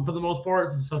for the most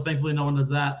part. So thankfully no one does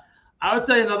that. I would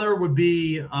say another would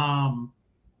be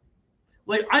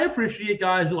like I appreciate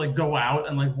guys who like go out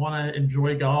and like want to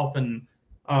enjoy golf and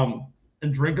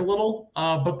and drink a little.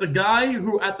 But the guy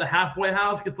who at the halfway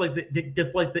house gets like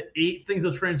the 8 things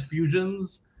of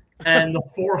transfusions and the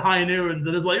 4 high noons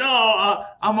and is like,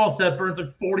 I'm all set. Burns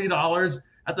like $40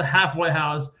 at the halfway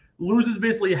house, loses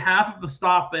basically half of the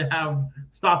stock they have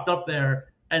stocked up there,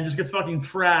 and just gets fucking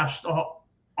trashed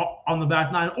on the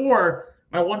back 9. Or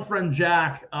my one friend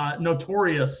Jack,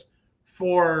 notorious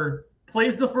for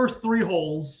plays the first 3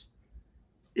 holes,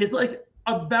 is like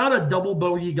about a double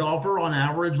bogey golfer on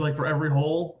average, like for every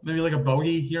hole, maybe like a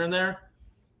bogey here and there.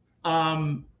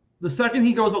 The second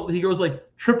he goes like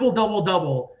triple, double,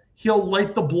 double, he'll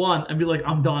light the blunt and be like,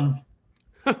 I'm done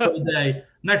for the day.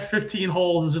 Next 15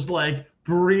 holes is just like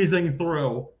breezing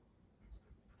through.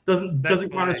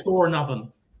 Doesn't kind of score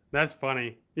nothing. That's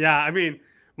funny. Yeah, I mean,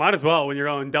 might as well when you're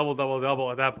going double, double,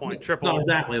 double at that point. Triple. No,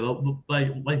 exactly.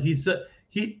 Like he said,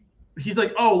 he's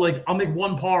like, oh, like I'll make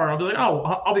 1 par. I'll be like, oh,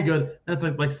 I'll be good. And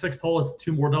it's like 6th hole is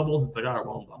 2 more doubles. It's like, all right,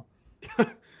 well, I'm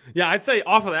done. Yeah, I'd say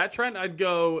off of that trend, I'd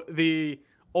go the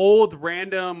old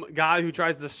random guy who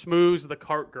tries to smooze the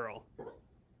cart girl.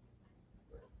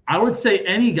 I would say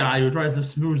any guy who tries to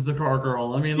smooze the cart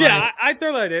girl. I mean, yeah, I'd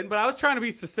throw that in, but I was trying to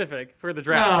be specific for the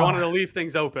draft. I wanted to leave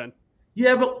things open.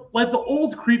 Yeah, but like the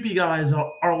old creepy guys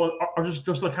are just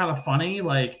like kind of funny.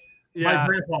 Like my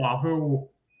grandpa, who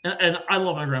and I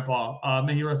love my grandpa.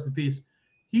 May he rest in peace.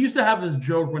 He used to have this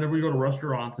joke whenever we go to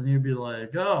restaurants, and he'd be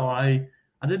like, "Oh, I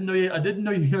didn't know you had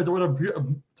to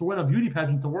win a beauty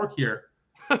pageant to work here."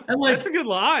 And like that's a good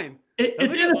line.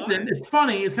 It's innocent. It's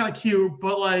funny. It's kind of cute,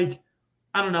 but like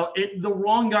I don't know. The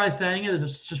wrong guy saying it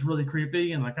is just really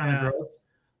creepy and like kind of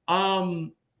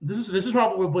gross. This is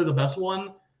probably the best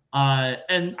one.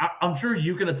 And I'm sure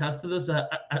you can attest to this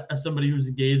as somebody who's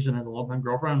engaged and has a long-time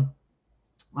girlfriend.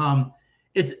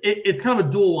 It's kind of a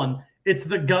dual one. It's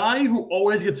the guy who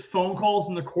always gets phone calls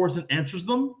in the course and answers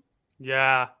them.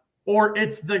 Yeah. Or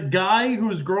it's the guy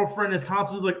whose girlfriend is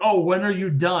constantly like, "Oh, when are you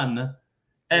done?"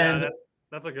 And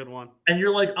that's a good one. And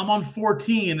you're like, "I'm on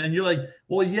 14," and you're like,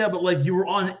 "Well, yeah, but like you were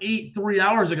on 8 3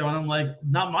 hours ago," and I'm like,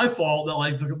 "Not my fault that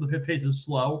like the pace is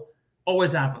slow."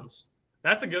 Always happens.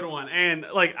 That's a good one. And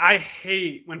like I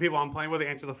hate when people I'm playing with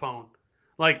answer the phone.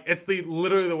 Like it's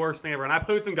literally the worst thing ever. And I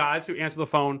play with some guys who answer the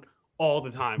phone all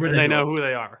the time. And they know who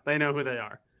they are. They know who they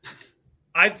are.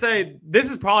 I'd say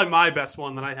this is probably my best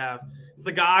one that I have. It's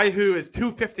the guy who is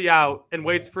 250 out and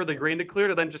waits for the green to clear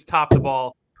to then just top the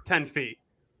ball 10 feet.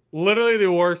 Literally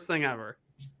the worst thing ever.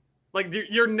 Like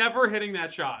you're never hitting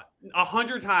that shot.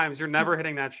 100 times you're never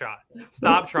hitting that shot.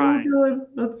 Stop trying. So good.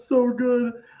 That's so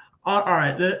good. All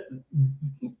right. This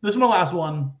is my last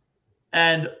one.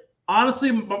 And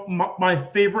honestly, my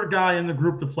favorite guy in the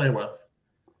group to play with.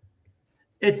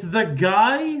 It's the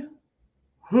guy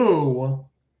who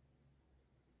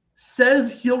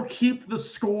says he'll keep the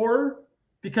score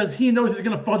because he knows he's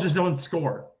going to fudge his own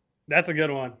score. That's a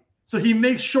good one. So he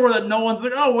makes sure that no one's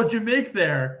like, "Oh, what'd you make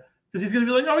there?" Because he's going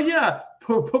to be like, "Oh, yeah,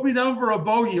 put me down for a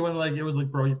bogey," when like it was like,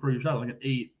 bro, you shot like an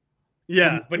 8.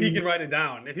 Yeah, but he can write it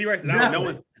down. If he writes it down, no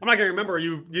one's. I'm not gonna remember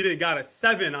you didn't got a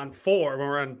 7 on 4 when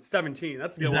we're on 17.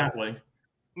 That's a good one.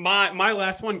 My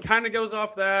last one kind of goes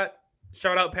off that.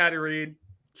 Shout out Patty Reed.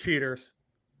 Cheaters,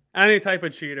 any type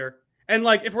of cheater. And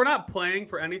like if we're not playing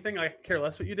for anything, I care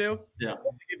less what you do. Yeah.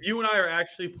 If you and I are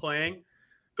actually playing,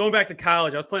 going back to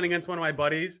college, I was playing against one of my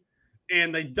buddies,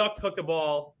 and they duck hooked the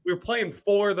ball. We were playing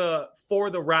for the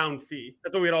round fee.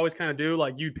 That's what we'd always kind of do.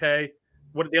 Like you'd pay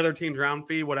what the other team's round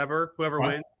fee, whoever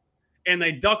wins. And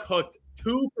they duck hooked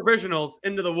 2 provisionals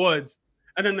into the woods,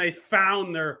 and then they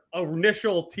found their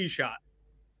initial tee shot.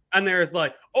 And there's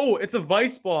like, "Oh, it's a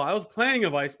vice ball. I was playing a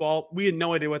vice ball." We had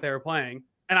no idea what they were playing.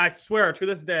 And I swear to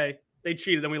this day, they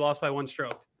cheated and we lost by 1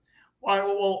 stroke. All right,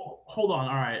 well, hold on.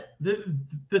 All right.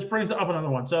 This brings up another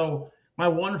one. So my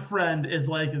one friend is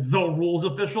like the rules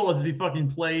official as if he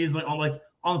fucking plays like on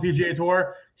the PGA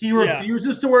Tour. He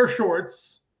refuses to wear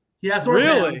shorts. He has to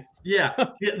wear pants. Yeah.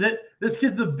 This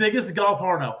kid's the biggest golf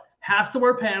hardo. Has to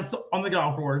wear pants on the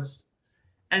golf course.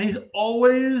 And he's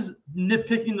always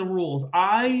nitpicking the rules.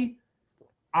 I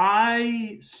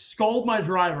scold my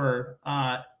driver,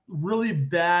 really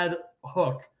bad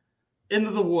hook into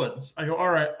the woods. I go, "All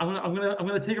right, I'm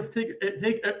gonna take a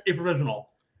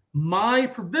provisional." My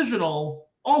provisional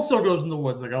also goes in the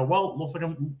woods. I go, "Well, looks like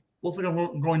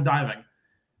I'm going diving."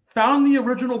 Found the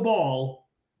original ball,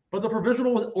 but the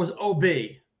provisional was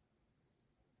OB.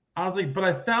 I was like, "But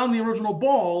I found the original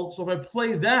ball, so if I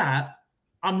play that,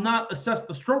 I'm not assessed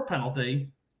the stroke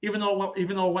penalty, even though it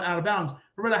went out of bounds."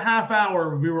 For about a half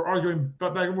hour, we were arguing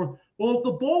back and forth. Well, if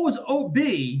the ball was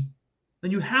OB, then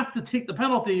you have to take the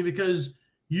penalty because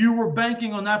you were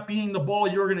banking on that being the ball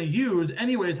you were going to use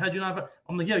anyways. Had you not,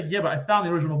 I'm like, yeah, but I found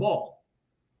the original ball.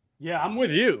 Yeah, I'm with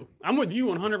you. I'm with you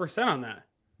 100% on that.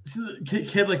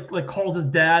 Kid like calls his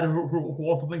dad, who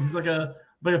also thinks he's like a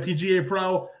PGA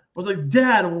pro. Was like,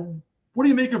 Dad, what do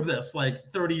you make of this?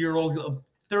 Like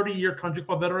 30-year country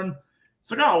club veteran.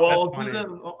 It's like, oh well,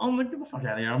 I'm like, get the fuck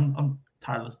out of here. I'm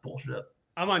tired of this bullshit.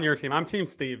 I'm on your team. I'm Team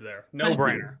Steve there. No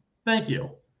brainer. Thank you.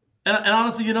 And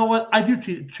honestly, you know what? I do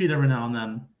cheat every now and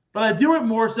then, but I do it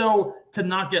more so to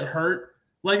not get hurt.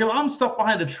 Like if I'm stuck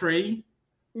behind a tree,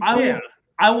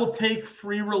 I will take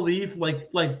free relief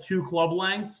like 2 club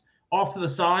lengths off to the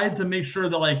side to make sure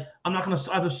that like I'm not going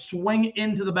to either swing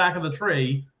into the back of the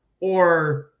tree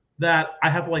or that I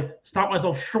have to like stop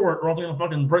myself short or else I'm going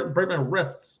to fucking break my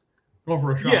wrists going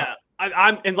for a shot. Yeah,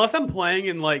 I'm unless I'm playing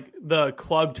in like the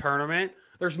club tournament,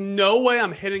 there's no way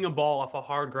I'm hitting a ball off a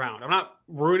hard ground. I'm not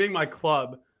ruining my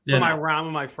club for my round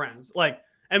with my friends. Like,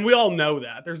 and we all know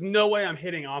that. There's no way I'm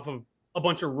hitting off of a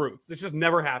bunch of roots. It's just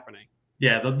never happening.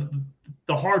 Yeah,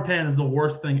 the hard pan is the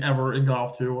worst thing ever in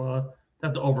golf to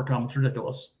have to overcome. It's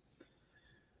ridiculous.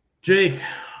 Jake,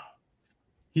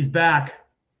 he's back.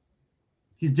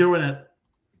 He's doing it.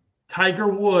 Tiger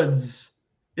Woods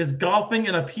is golfing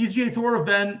in a PGA Tour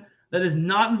event that is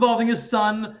not involving his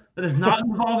son, that is not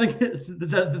involving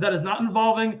that is not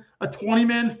involving a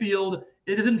 20-man field.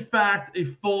 It is in fact a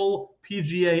full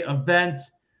PGA event.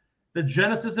 The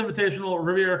Genesis Invitational,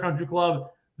 Riviera Country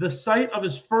Club, the site of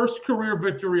his first career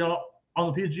victory on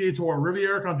the PGA Tour,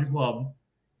 Riviera Country Club.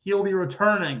 He'll be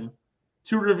returning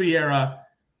to Riviera.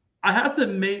 I have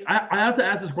to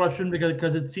ask this question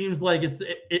because it seems like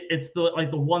it's the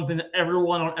one thing that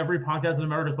everyone on every podcast in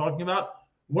America is talking about.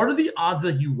 What are the odds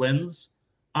that he wins?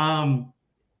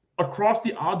 Across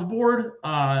the odds board,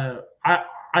 I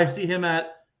see him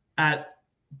at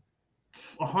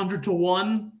 100 to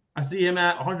 1. I see him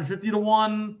at 150 to 1,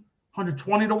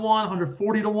 120 to 1,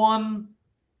 140 to 1.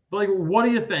 But like, what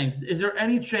do you think? Is there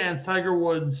any chance Tiger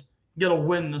Woods get a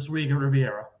win this week at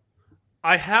Riviera?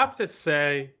 I have to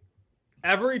say,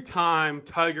 every time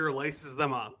Tiger laces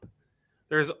them up,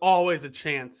 there's always a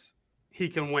chance he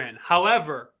can win.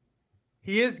 However,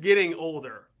 he is getting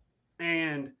older,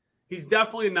 and he's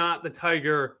definitely not the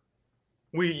Tiger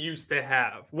we used to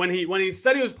have. When he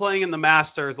said he was playing in the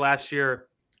Masters last year,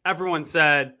 everyone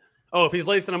said, oh, if he's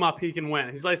lacing them up, he can win.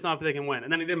 If he's lacing them up, they can win.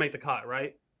 And then he didn't make the cut,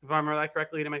 right? If I remember that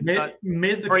correctly, he didn't make the cut.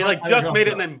 Or he just made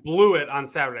it and then blew it on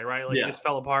Saturday, right? Like, it just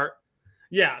fell apart.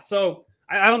 Yeah, so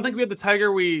I don't think we have the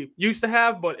Tiger we used to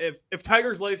have, but if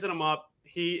Tiger's lacing him up,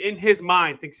 he, in his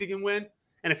mind, thinks he can win.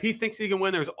 And if he thinks he can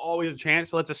win, there's always a chance.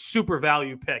 So that's a super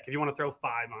value pick if you want to throw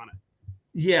 5 on it.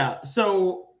 Yeah,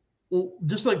 so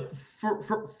just like for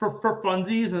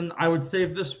funsies, and I would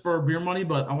save this for beer money,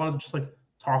 but I want to just like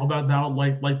talk about now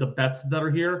like the bets that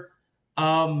are here.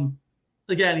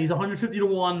 Again, he's 150 to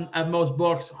 1 at most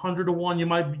books. 100 to 1, you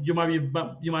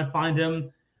might find him.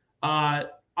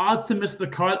 Odds to miss the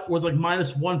cut was like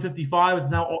minus 155. It's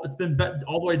been bet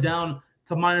all the way down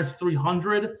to minus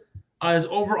 300. His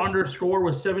over under score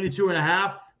was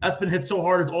 72.5. That's been hit so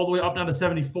hard it's all the way up now to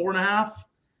 74.5.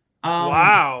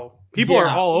 Wow, people are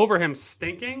all over him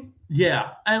stinking.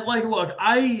 Yeah, and like, look,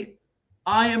 I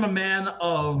am a man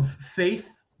of faith.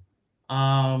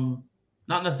 Not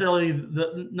necessarily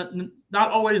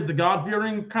not always the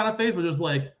God-fearing kind of faith, but just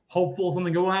like hopeful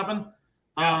something good will happen.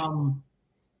 Yeah.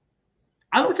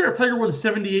 I don't care if Tiger Woods is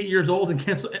 78 years old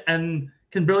and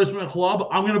can barely swim a club.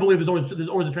 I'm going to believe there's always a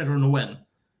chance for him to win.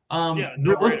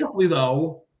 Realistically,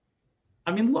 though,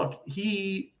 I mean, look,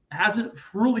 he hasn't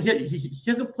truly he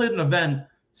hasn't played an event.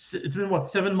 It's been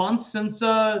 7 months since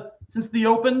the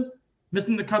Open,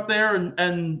 missing the cut there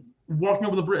and walking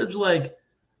over the bridge. Like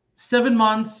 7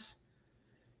 months.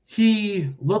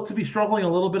 He looked to be struggling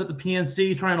a little bit at the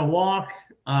PNC, trying to walk.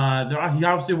 He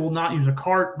obviously will not use a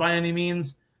cart by any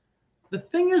means. The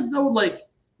thing is, though, like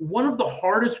one of the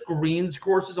hardest greens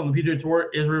courses on the PGA Tour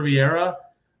is Riviera.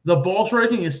 The ball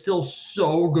striking is still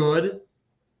so good.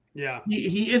 Yeah.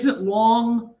 He isn't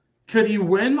long. Could he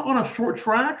win on a short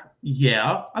track?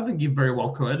 Yeah, I think he very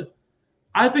well could.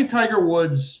 I think Tiger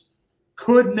Woods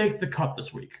could make the cut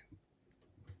this week.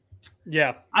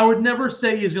 Yeah. I would never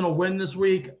say he's going to win this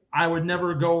week. I would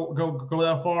never go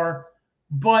that far.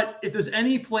 But if there's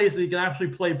any place that he can actually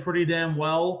play pretty damn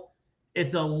well,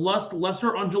 it's a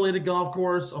lesser undulated golf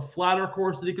course, a flatter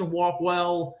course that he can walk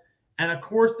well, and a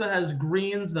course that has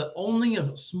greens that only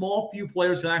a small few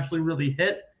players can actually really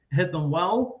hit them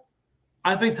well.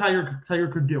 I think Tiger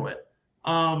could do it.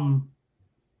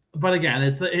 But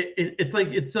again,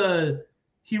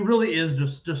 he really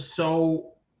is just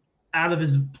so out of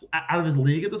his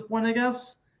league at this point, I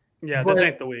guess. Yeah, this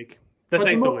ain't the week. This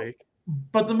ain't the week.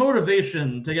 But the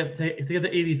motivation to get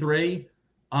to 83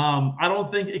 I don't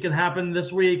think it can happen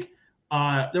this week.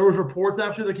 There was reports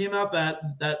actually that came out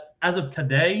that as of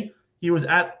today, he was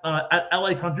at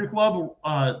LA Country Club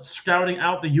scouting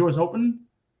out the U.S. Open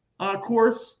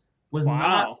course. Was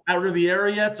not at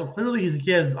Riviera yet, so clearly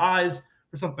he has his eyes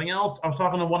for something else. I was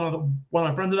talking to one of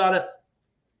my friends about it.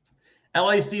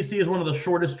 LACC is one of the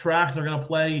shortest tracks they're going to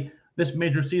play this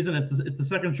major season. It's the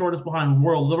second shortest behind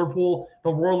Royal Liverpool.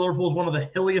 But Royal Liverpool is one of the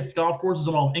hilliest golf courses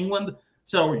in all of England,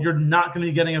 so you're not going to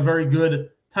be getting a very good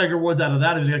Tiger Woods out of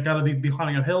that. He's got to be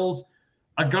climbing up hills.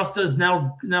 Augusta is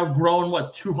now grown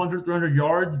 200, 300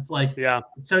 yards. It's like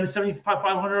 75,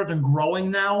 500 yards and growing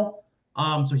now.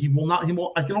 So he will not.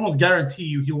 I can almost guarantee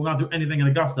you he will not do anything in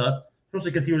Augusta,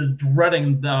 especially because he was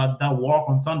dreading that walk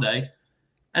on Sunday.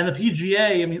 And the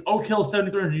PGA, I mean, Oak Hill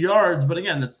 7,300 yards, but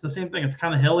again, it's the same thing. It's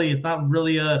kind of hilly. It's not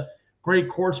really a great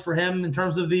course for him in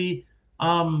terms of the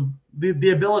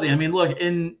ability. I mean, look,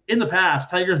 in the past,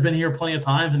 Tiger's been here plenty of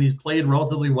times and he's played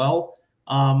relatively well.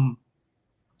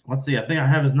 Let's see. I think I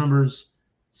have his numbers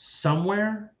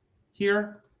somewhere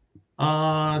here.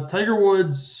 Tiger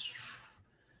Woods,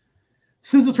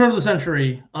 since the turn of the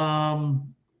century, T13,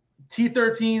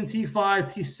 T5,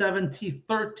 T7,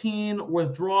 T13,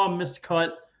 withdraw, missed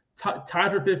cut,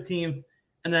 tied for 15th,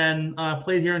 and then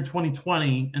played here in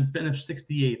 2020 and finished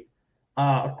 68th.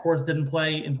 Of course, didn't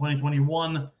play in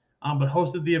 2021, but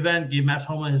hosted the event, gave Max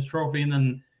Homa his trophy, and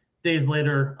then days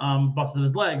later busted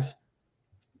his legs.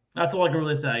 That's all I can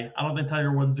really say. I don't think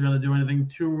Tiger Woods is going to do anything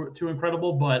too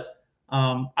incredible, but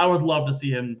I would love to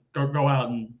see him go out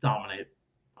and dominate.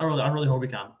 I really hope he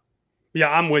can.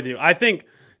 Yeah, I'm with you. I think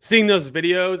seeing those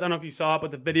videos, I don't know if you saw it,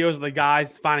 but the videos of the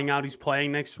guys finding out he's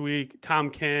playing next week, Tom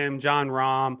Kim, John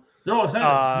Rahm, they're all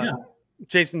excited.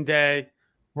 Jason Day,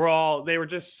 they were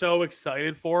just so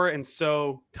excited for it and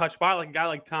so touched by it. Like a guy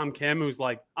like Tom Kim, who's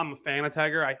like, I'm a fan of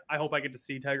Tiger. I hope I get to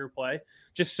see Tiger play.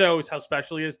 Just shows how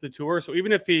special he is to the tour. So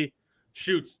even if he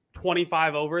shoots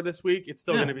 25 over this week, it's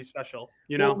still going to be special.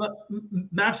 You know, well,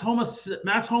 Max Homa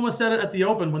said it at the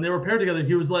Open when they were paired together.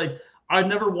 He was like, I've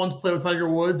never once played with Tiger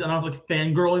Woods, and I was like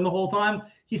fangirling the whole time.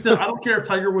 He said, I don't care if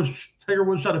Tiger Woods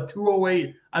shot a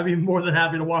 208. I'd be more than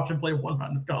happy to watch him play one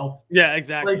round of golf. Yeah,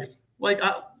 exactly.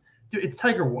 Dude, it's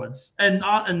Tiger Woods, and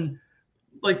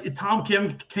if Tom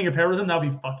Kim can compare with him,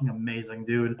 that'd be fucking amazing,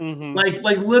 dude. Mm-hmm.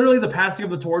 Like literally the passing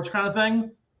of the torch kind of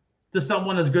thing to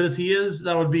someone as good as he is,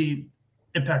 that would be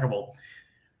impeccable.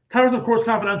 Tiger's, of course,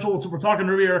 confidential. So we're talking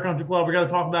Riviera Country Club. We got to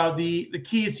talk about the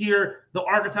keys here, the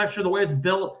architecture, the way it's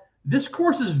built. This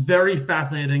course is very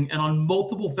fascinating, and on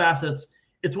multiple facets.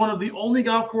 It's one of the only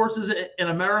golf courses in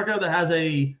America that has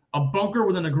a bunker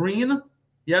within a green.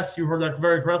 Yes, you heard that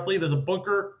very correctly. There's a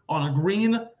bunker on a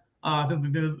green. I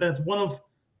think that's one of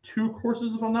two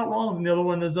courses, if I'm not wrong. And the other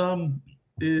one is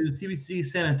TPC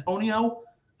San Antonio,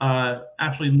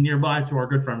 actually nearby to our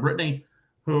good friend Brittany,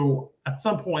 who at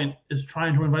some point is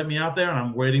trying to invite me out there, and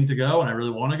I'm waiting to go, and I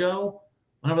really want to go.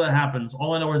 Whenever that happens,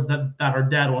 all I know is that her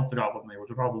dad wants to golf with me, which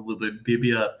would probably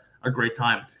be a great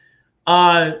time.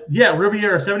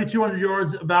 Riviera, 7,200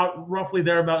 yards, about roughly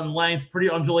there, about in length,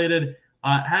 pretty undulated.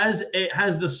 Has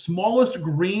the smallest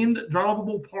green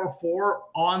drivable par 4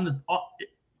 on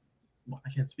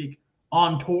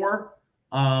tour.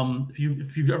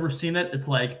 If you've ever seen it, it's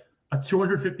like a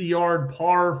 250-yard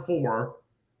par 4,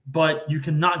 but you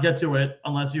cannot get to it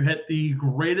unless you hit the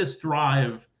greatest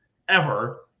drive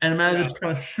ever and manage to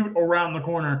kind of shoot around the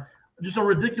corner. Just a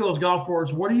ridiculous golf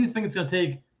course. What do you think it's going to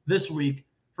take this week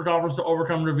for golfers to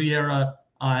overcome Riviera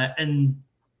and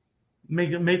make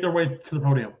their way to the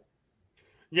podium?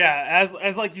 Yeah,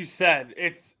 as like you said,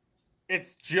 it's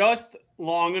just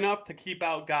long enough to keep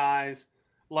out guys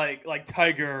like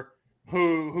Tiger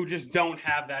who just don't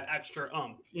have that extra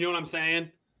You know what I'm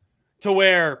saying? To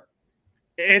where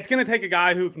it's going to take a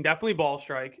guy who can definitely ball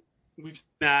strike. We've seen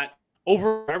that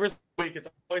over every week. It's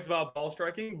always about ball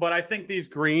striking, but I think these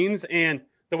greens and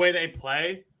the way they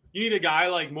play, you need a guy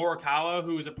like Morikawa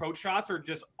whose approach shots are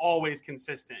just always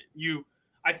consistent.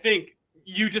 I think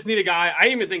you just need a guy. I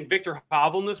even think Viktor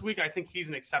Hovland this week, I think he's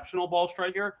an exceptional ball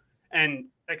striker and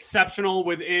exceptional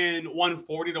within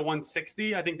 140 to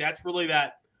 160. I think that's really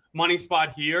that money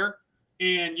spot here.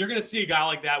 And you're going to see a guy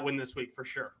like that win this week for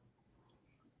sure.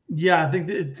 Yeah, I think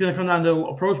it's going to come down to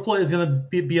approach play is going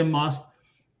to be a must.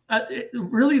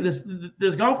 Really, this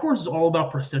golf course is all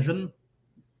about precision.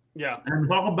 Yeah. And we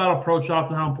talk about approach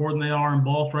shots and how important they are and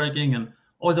ball striking and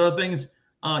all these other things.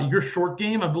 Your short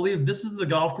game, I believe this is the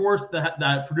golf course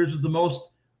that produces the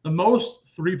most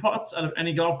three putts out of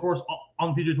any golf course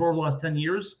on the PGA Tour over the last 10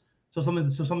 years. So something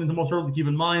to most certainly keep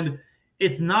in mind.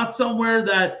 It's not somewhere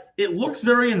that it looks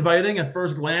very inviting at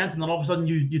first glance, and then all of a sudden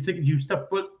you step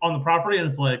foot on the property, and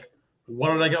it's like,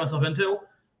 what did I get myself into?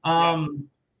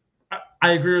 I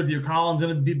agree with you. Colin's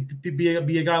going to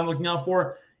be a guy I'm looking out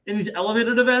for. In these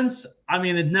elevated events, I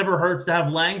mean, it never hurts to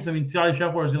have length. I mean, Scotty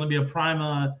Scheffler is going to be a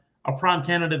prime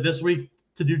candidate this week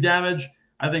to do damage.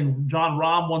 I think John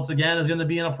Rahm, once again, is going to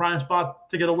be in a prime spot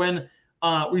to get a win.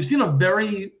 We've seen a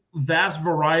very vast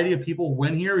variety of people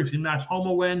win here. We've seen Max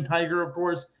Homa win, Tiger, of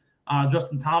course,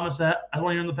 Justin Thomas has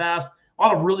won here in the past. A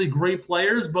lot of really great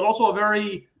players, but also a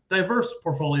very diverse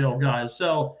portfolio of guys.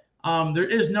 So there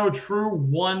is no true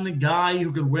one guy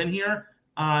who could win here.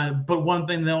 But one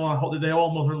thing they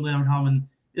all most certainly have in common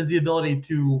is the ability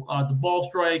to ball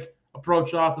strike,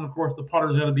 approach shots, and of course the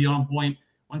putter's got to be on point.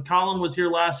 When Colin was here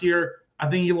last year, I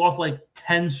think he lost like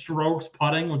 10 strokes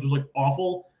putting, which was like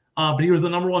awful. But he was the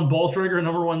number one ball striker,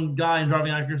 number one guy in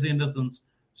driving accuracy and distance.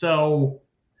 So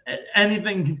any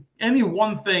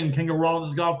one thing can go wrong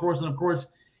with this golf course, and of course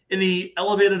in the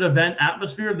elevated event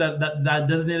atmosphere, that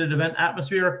designated event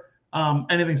atmosphere,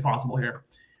 anything's possible here.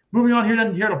 Moving on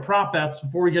here to prop bets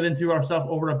before we get into our stuff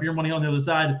over at Beer Money on the other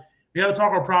side. We got to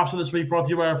talk our props for this week, brought to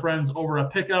you by our friends over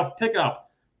at Pickup.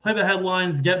 Play the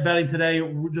headlines, get betting today.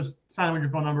 Just sign up with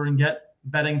your phone number and get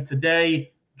betting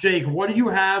today. Jake, what do you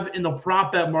have in the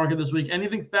prop bet market this week?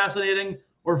 Anything fascinating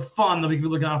or fun that we could be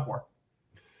looking out for?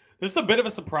 This is a bit of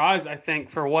a surprise, I think,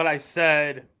 for what I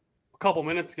said a couple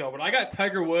minutes ago. But I got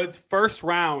Tiger Woods first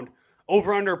round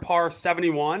over under par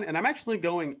 71, and I'm actually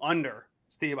going under,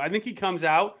 Steve. I think he comes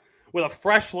out with a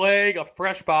fresh leg, a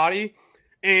fresh body.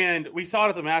 And we saw it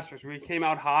at the Masters where he came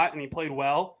out hot and he played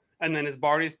well, and then his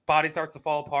body starts to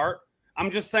fall apart.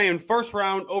 I'm just saying first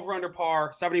round over under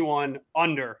par 71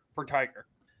 under for Tiger.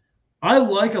 I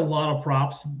like a lot of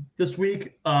props this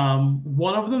week.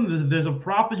 One of them, there's a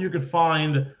prop that you could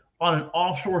find on an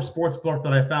offshore sports book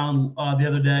that I found the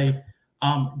other day.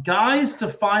 Guys to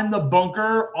find the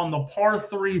bunker on the par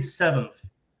 3 7th,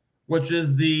 which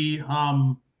is the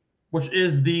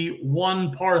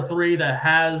one par 3 that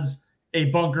has a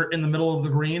bunker in the middle of the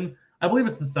green. I believe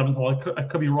it's the 7th hole. I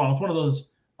could be wrong. It's one of those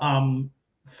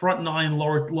front 9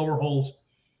 lower holes.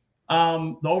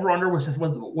 The over under was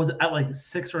at like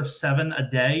 6 or 7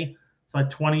 a day. It's like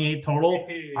 28 total.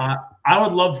 I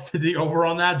would love to do the over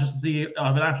on that just to see if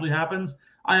it actually happens.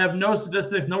 I have no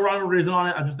statistics, no rhyme or reason on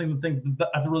it. I just think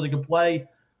that's a really good play.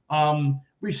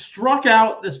 We struck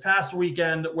out this past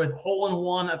weekend with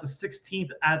hole-in-one at the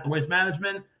 16th at the Waste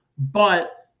Management,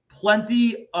 but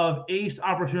plenty of ace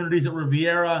opportunities at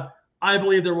Riviera. I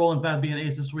believe there will, in fact, be an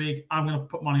ace this week. I'm going to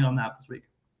put money on that this week.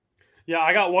 Yeah,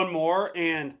 I got one more,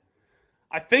 and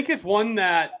I think it's one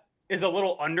that is a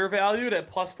little undervalued at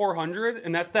plus 400,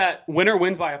 and that's that winner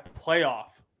wins by a playoff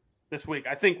this week.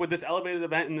 I think with this elevated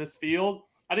event in this field,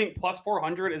 I think plus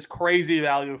 400 is crazy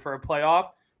value for a playoff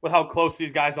with how close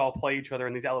these guys all play each other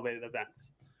in these elevated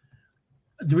events.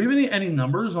 Do we have any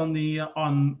numbers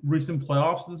on recent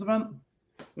playoffs in this event?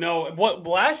 No,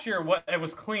 last year it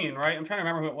was clean, right? I'm trying to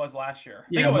remember who it was last year.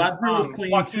 Yeah, last year was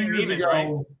clean. Joaquin Niemann,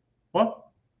 right? What?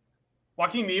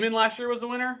 Joaquin Niemann last year was the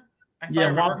winner?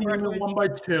 Yeah, Joaquin Niemann won by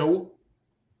 2.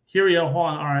 Here we go. Hold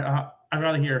on. All right, I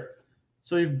got it here.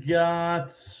 So you've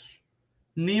got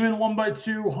Niemann won by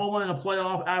 2, Homa in a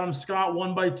playoff, Adam Scott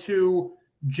won by 2,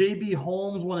 J.B.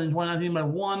 Holmes won in 2019 by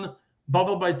 1,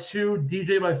 Bubba by 2,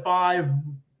 DJ by 5,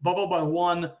 Bubba by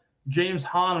 1, James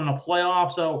Hahn in a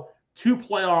playoff. So 2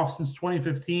 playoffs since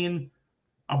 2015.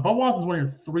 Bubba Watson's won here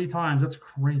 3 times. That's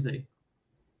crazy.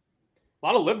 A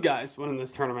lot of live guys winning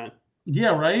this tournament. Yeah,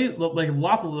 right? Like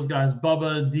lots of live guys.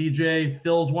 Bubba, DJ,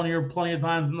 Phil's won here plenty of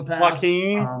times in the past.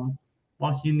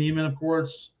 Joaquin Niemann, of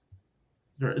course.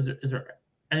 Is there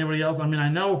anybody else? I mean, I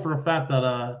know for a fact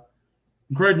that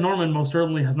Greg Norman most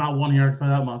certainly has not won here. I can tell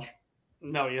you that much.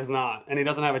 No, he has not. And he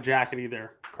doesn't have a jacket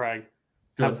either, Craig.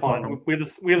 Good, have fun. We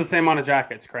have the same amount of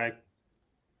jackets, Craig.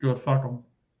 Good, fuck him.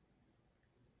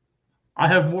 I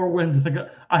have more wins.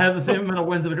 I have the same amount of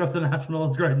wins at Augusta National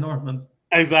as Greg Norman.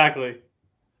 Exactly.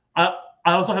 I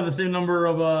also have the same number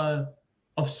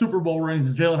of Super Bowl rings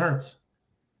as Jalen Hurts.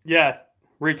 Yeah,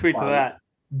 retweet to that.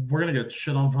 We're gonna get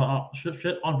shit on for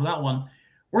that one.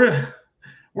 We're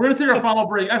gonna take our final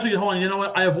break. Actually, hold on. You know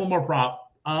what? I have one more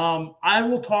prop. I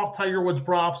will talk Tiger Woods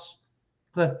props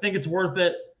because I think it's worth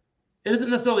it. It isn't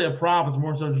necessarily a prop. It's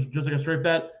more so just like a straight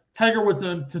bet. Tiger Woods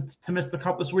to miss the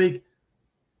cut this week.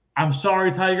 I'm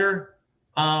sorry, Tiger.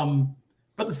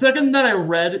 But the second that I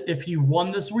read, if he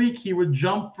won this week, he would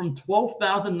jump from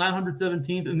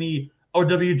 12,917th in the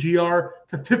OWGR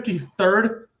to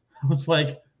 53rd. I was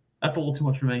like, that's a little too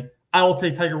much for me. I will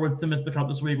take Tiger Woods to miss the cut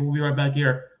this week. We'll be right back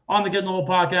here on the Get in the Hole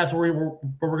podcast, where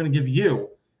we're going to give you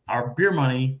our beer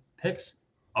money picks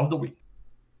of the week.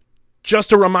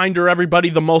 Just a reminder, everybody,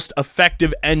 the most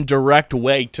effective and direct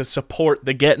way to support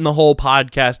the Get in the Hole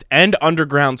podcast and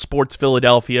Underground Sports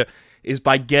Philadelphia is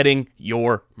by getting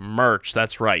your merch.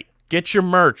 That's right. Get your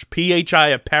merch. PHI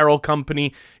Apparel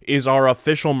Company is our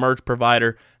official merch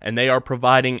provider, and they are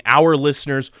providing our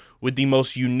listeners with the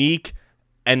most unique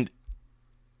and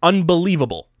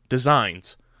unbelievable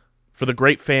designs for the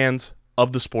great fans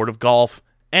of the sport of golf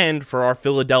and for our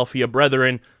Philadelphia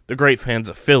brethren, the great fans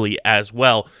of Philly as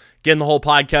well. Getting the Whole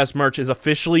podcast merch is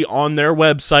officially on their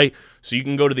website, so you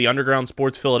can go to the Underground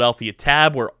Sports Philadelphia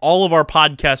tab where all of our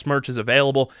podcast merch is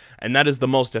available, and that is the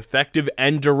most effective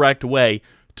and direct way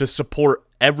to support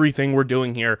everything we're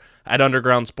doing here at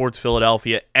Underground Sports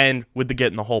Philadelphia and with the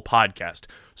Get in the Hole podcast.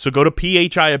 So go to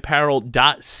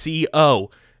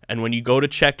phiapparel.co, and when you go to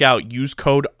checkout, use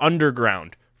code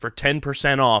UNDERGROUND for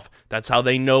 10% off. That's how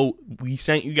they know we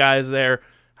sent you guys there,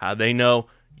 how they know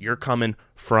you're coming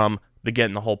from the Get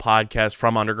in the Hole podcast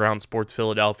from Underground Sports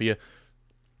Philadelphia.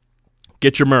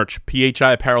 Get your merch,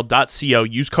 phiapparel.co.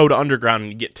 Use code UNDERGROUND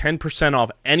and you get 10%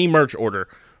 off any merch order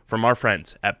from our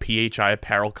friends at PHI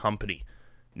Apparel Company.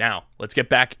 Now, let's get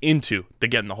back into the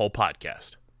Get in the Hole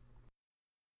podcast.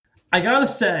 I gotta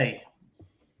say,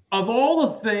 of all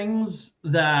the things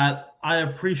that I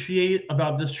appreciate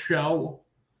about this show,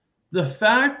 the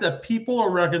fact that people are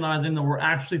recognizing that we're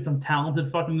actually some talented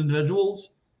fucking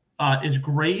individuals is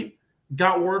great.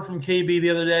 Got word from KB the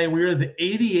other day. We are the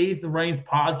 88th ranked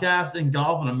podcast in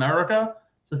golf in America.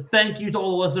 So thank you to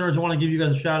all the listeners. I want to give you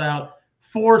guys a shout out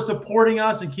for supporting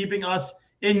us and keeping us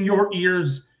in your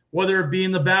ears, whether it be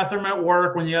in the bathroom at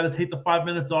work when you got to take the 5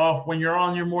 minutes off, when you're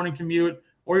on your morning commute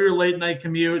or your late night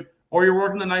commute, or you're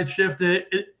working the night shift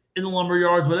in the lumber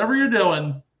yards, whatever you're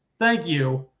doing. Thank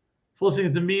you for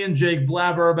listening to me and Jake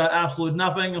blabber about absolute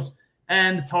nothing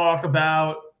and talk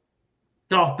about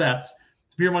golf bets.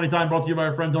 It's Beer Money Time, brought to you by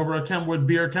our friends over at Kenwood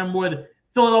Beer. Kenwood,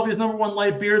 Philadelphia's #1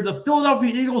 light beer. The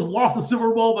Philadelphia Eagles lost the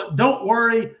Super Bowl, but don't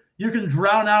worry. You can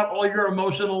drown out all your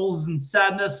emotionals and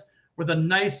sadness with a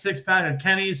nice six-pack of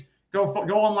Kenny's. Go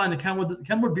online to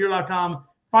kenwoodbeer.com,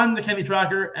 find the Kenny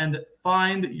tracker, and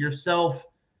find yourself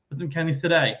with some Kenny's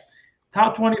today.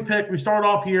 Top 20 pick. We start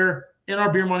off here in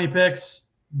our Beer Money picks.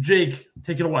 Jake,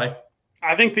 take it away.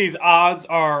 I think these odds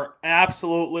are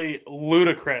absolutely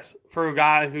ludicrous for a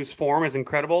guy whose form is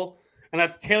incredible, and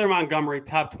that's Taylor Montgomery,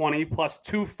 top 20, plus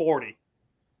 240.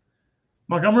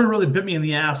 Montgomery really bit me in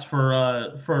the ass for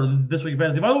this week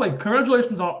fantasy. By the way,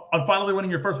 congratulations on finally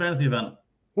winning your first fantasy event.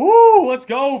 Woo, let's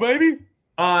go, baby.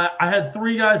 I had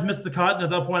 3 guys miss the cut, and at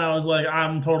that point I was like,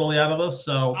 I'm totally out of this.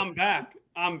 So I'm back.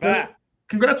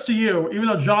 Congrats to you. Even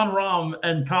though John Rahm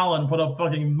and Colin put up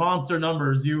fucking monster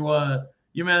numbers, you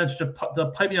managed to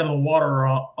pipe me out of the water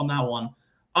on that one.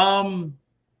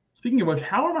 Speaking of which,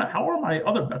 how are my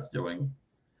other bets doing?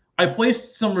 I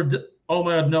placed some. Oh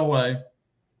my god, no way!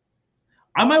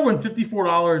 I might win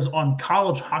 $54 on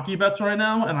college hockey bets right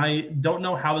now, and I don't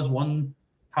know how this one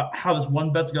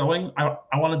bet's going. I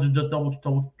wanted to just double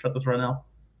check this right now.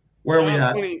 Where are we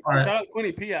at? Shout out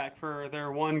Quinnipiac for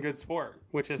their one good sport,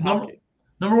 which is hockey.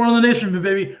 Number 1 in the nation,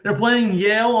 baby. They're playing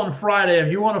Yale on Friday. If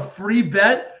you want a free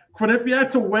bet, Quinnipiac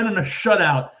to win in a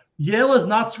shutout. Yale has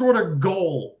not scored a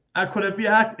goal at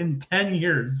Quinnipiac in 10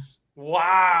 years.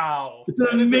 Wow. It's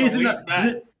amazing.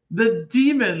 The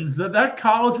demons that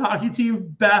college hockey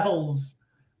team battles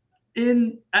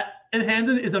in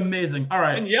Hamden is amazing. All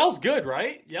right. And Yale's good,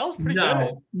 right? Yale's pretty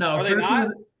good. No. Are they not?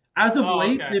 As of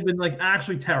late, they've been like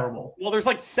actually terrible. Well, there's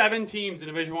like 7 teams in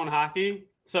Division I hockey,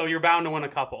 so you're bound to win a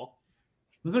couple.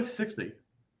 There's like 60.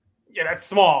 Yeah, that's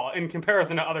small in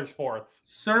comparison to other sports.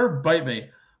 Sir, bite me.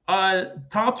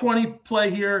 Top 20 play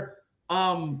here.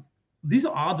 These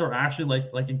odds are actually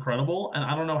like incredible, and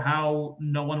I don't know how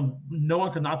no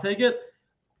one could not take it.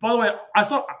 By the way,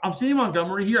 I'm seeing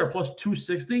Montgomery here at plus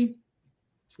 260.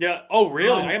 Yeah. Oh,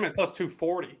 really? I am at plus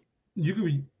 240.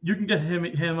 You can get him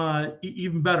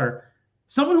even better.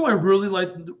 Someone who I really like.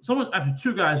 Actually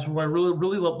 2 guys who I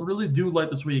really do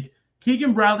like this week.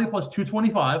 Keegan Bradley plus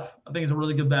 225. I think it's a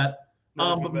really good bet.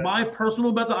 But my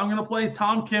personal bet that I'm going to play,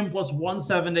 Tom Kim plus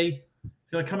 170. He's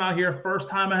going to come out here first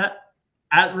time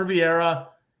at Riviera.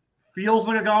 Feels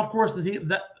like a golf course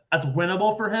that's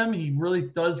winnable for him. He really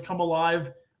does come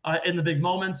alive in the big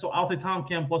moments. So I'll take Tom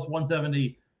Kim plus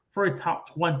 170 for a top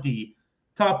 20.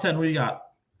 Top 10, what do you got?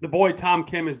 The boy Tom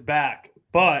Kim is back.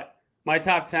 But my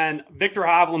top 10, Victor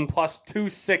Hovland plus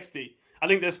 260. I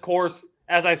think this course,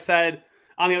 as I said,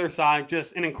 on the other side,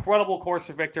 just an incredible course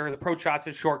for Victor. His approach shots,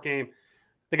 his short game.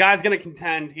 The guy's going to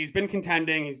contend. He's been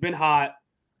contending. He's been hot.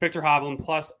 Victor Hovland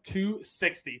plus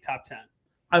 260 top 10.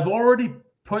 I've already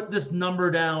put this number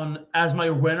down as my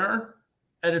winner,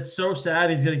 and it's so sad.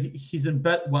 He's been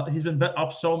bet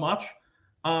up so much.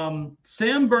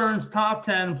 Sam Burns top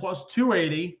 10 plus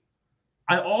 280.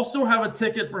 I also have a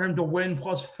ticket for him to win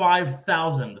plus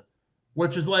 5,000,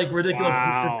 which is like ridiculous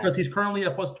because he's currently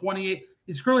at plus 28.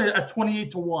 He's currently at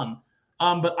 28 to 1.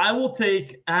 But I will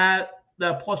take at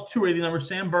that plus 280 number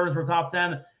Sam Burns for top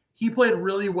 10. He played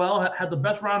really well, had the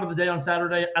best round of the day on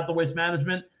Saturday at the Waste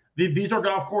Management. These are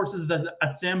golf courses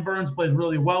that Sam Burns plays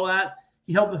really well at.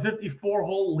 He held the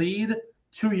 54-hole lead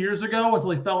 2 years ago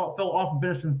until he fell off and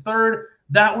finished in third.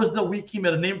 That was the week he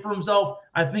made a name for himself.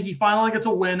 I think he finally gets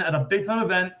a win at a big-time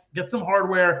event, gets some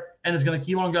hardware, and is going to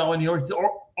keep on going. He already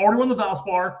won the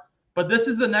Valspar, but this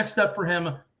is the next step for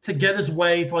him to get his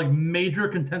way to like major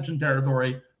contention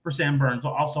territory for Sam Burns.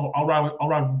 Also, I'll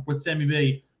ride with Sammy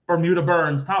V. Bermuda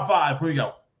Burns, top 5. Here we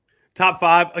go. Top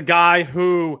 5, a guy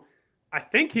who I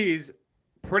think he's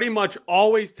pretty much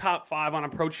always top 5 on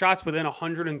approach shots within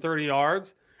 130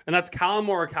 yards. And that's Colin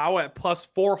Morikawa at plus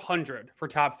 400 for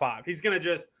top 5. He's going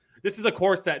to this is a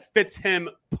course that fits him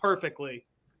perfectly.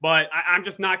 But I'm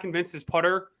just not convinced his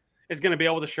putter is going to be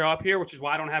able to show up here, which is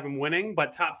why I don't have him winning.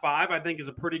 But top 5, I think, is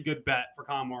a pretty good bet for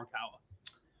Colin Morikawa.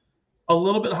 A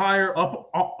little bit higher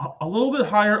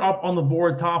up on the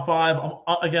board, top 5.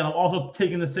 I'm also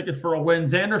taking this ticket for a win.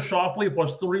 Xander Schauffele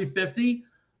plus 350.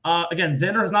 Again,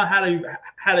 Xander has not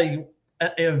had a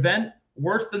event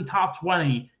worse than top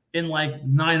 20 in like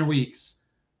 9 weeks.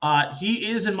 He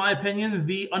is, in my opinion,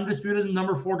 the undisputed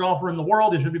number 4 golfer in the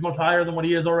world. He should be much higher than what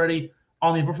he is already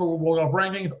on the official World Golf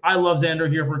rankings. I love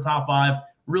Xander here for top 5.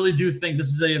 Really do think this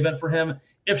is an event for him.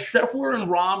 If Scheffler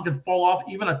and Rahm can fall off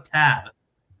even a tad,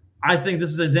 I think this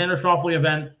is a Xander Schauffele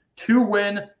event to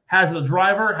win. Has the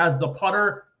driver, has the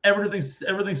putter. Everything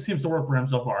seems to work for him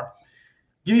so far.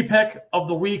 Give me pick of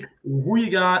the week. Who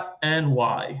you got and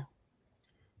why?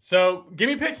 So,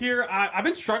 gimme pick here. I've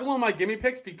been struggling with my gimme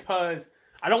picks because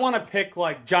I don't want to pick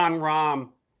like Jon Rahm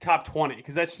top 20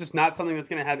 because that's just not something that's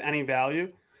going to have any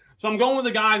value. So, I'm going with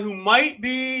a guy who might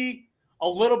be a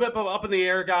little bit of up in the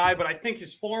air guy, but I think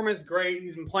his form is great.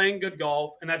 He's been playing good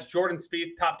golf, and that's Jordan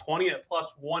Spieth top 20 at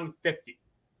plus 150.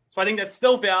 So, I think that's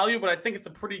still value, but I think it's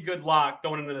a pretty good lock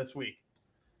going into this week.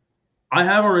 I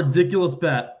have a ridiculous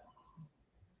bet.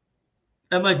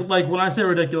 And like when I say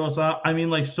ridiculous, I mean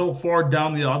like so far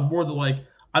down the odds board that like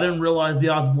I didn't realize the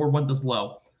odds board went this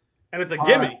low. And it's a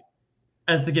gimme.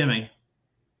 And it's a gimme.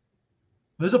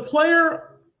 There's a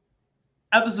player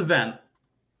at this event.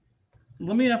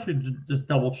 Let me actually just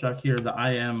double check here that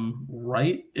I am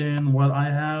right in what I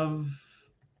have,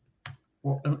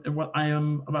 in what I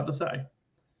am about to say.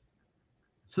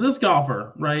 So this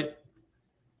golfer, right,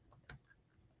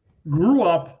 grew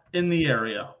up in the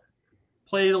area.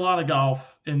 Played a lot of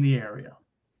golf in the area.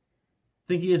 I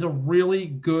think he has a really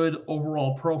good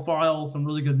overall profile, some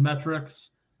really good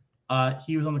metrics.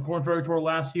 He was on the Korn Ferry Tour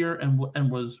last year and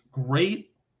was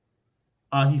great.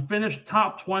 He finished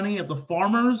top 20 at the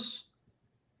Farmers.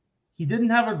 He didn't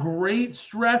have a great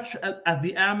stretch at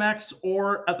the Amex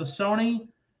or at the Sony,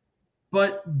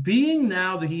 but being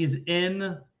now that he's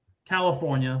in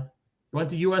California, went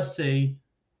to USC,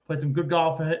 played some good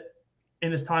golf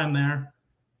in his time there.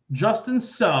 Justin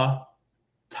Suh,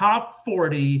 top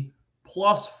 40,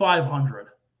 plus 500.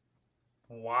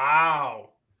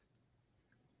 Wow.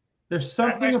 There's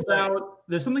something about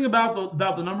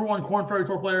the number one Korn Ferry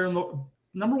Tour player in the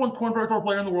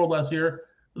world last year,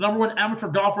 the number one amateur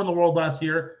golfer in the world last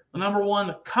year, the number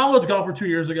one college golfer 2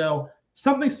 years ago.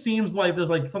 Something seems like there's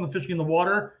like something fishing in the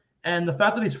water, and the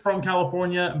fact that he's from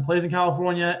California and plays in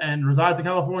California and resides in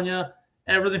California,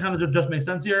 everything kind of just makes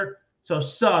sense here. So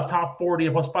Suh, top 40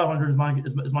 plus 500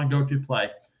 is my go-to play.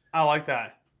 I like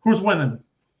that. Who's winning?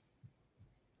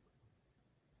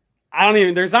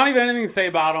 There's not even anything to say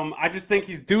about him. I just think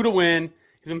he's due to win.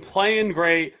 He's been playing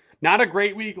great. Not a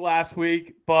great week last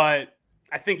week, but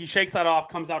I think he shakes that off,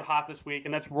 comes out hot this week,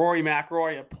 and that's Rory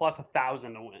McIlroy at plus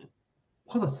 1,000 to win.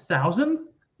 Plus 1,000?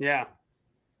 Yeah.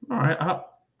 All right.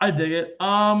 I dig it.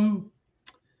 I'm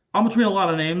between a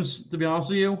lot of names, to be honest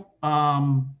with you.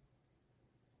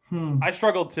 I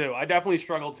struggled too. I definitely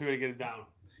struggled too to get it down.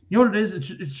 You know what it is?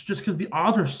 It's just because the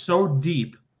odds are so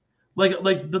deep. Like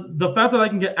the fact that I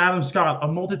can get Adam Scott, a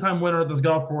multi-time winner at this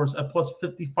golf course, at plus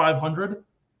 5,500,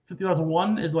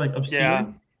 50,001 is like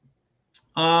obscene.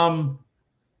 Yeah.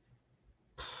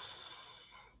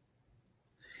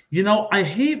 You know, I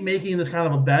hate making this kind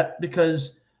of a bet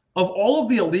because of all of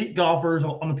the elite golfers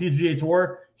on the PGA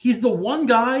Tour, he's the one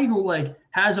guy who like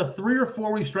has a 3 or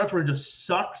 4 week stretch where he just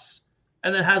sucks.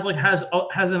 And then has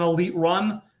an elite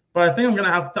run. but I think I'm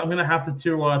gonna have to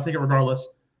take it regardless.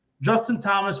 Justin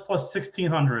Thomas plus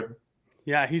 1,600.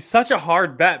 Yeah, he's such a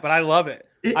hard bet, but I love it.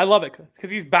 I love it because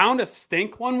he's bound to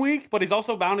stink one week, but he's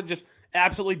also bound to just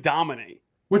absolutely dominate.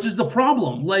 Which is the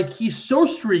problem. Like, he's so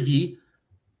streaky,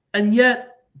 and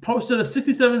yet posted a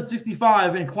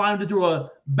 67-65 and climbed into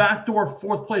a backdoor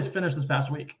fourth-place finish this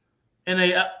past week in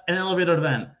an elevated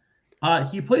event.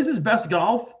 He plays his best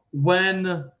golf when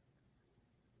the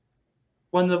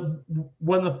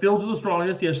fields are the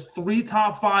strongest. He has 3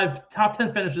 top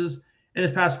 10 finishes in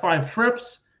his past 5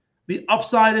 trips. The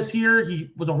upside is here.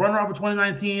 He was a runner-up in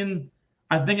 2019.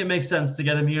 I think it makes sense to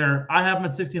get him here. I have him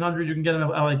at 1,600. You can get him at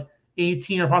like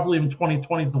 18 or possibly even 20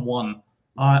 to 1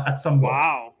 at some books.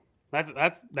 Wow.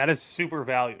 That is super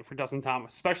value for Justin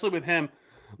Thomas, especially with him.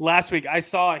 Last week, I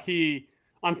saw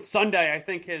on Sunday, I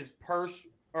think his purse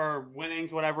or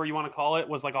winnings, whatever you want to call it,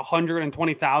 was like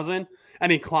 120,000,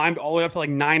 and he climbed all the way up to like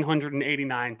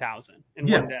 989,000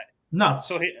 in one day. Nuts.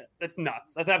 So that's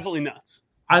nuts. That's absolutely nuts.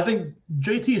 I think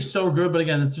JT is so good, but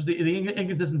again, it's just the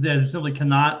inconsistency. I just simply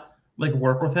cannot like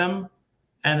work with him,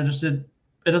 and it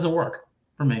doesn't work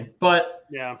for me. But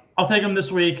yeah, I'll take him this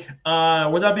week.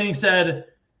 With that being said,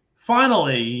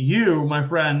 finally, you, my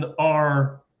friend,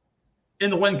 are in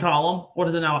the win column. What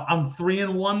is it now? I'm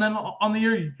 3-1 then on the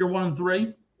year. You're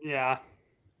 1-3. Yeah.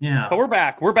 Yeah. But we're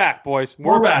back. We're back, boys.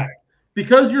 We're back.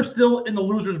 Because you're still in the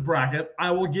losers bracket, I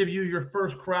will give you your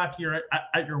first crack here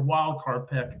at your wild card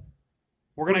pick.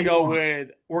 We're gonna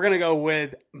go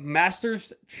with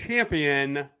Masters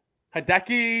champion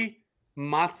Hideki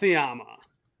Matsuyama.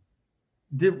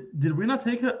 Did we not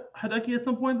take Hideki at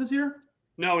some point this year?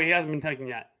 No, he hasn't been taken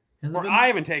yet. I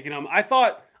haven't taken him. I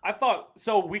thought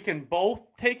so. We can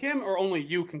both take him, or only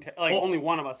you can take. Like only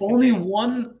one of us. Only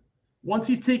one. Once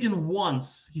he's taken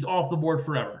once, he's off the board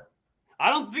forever. I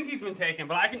don't think he's been taken,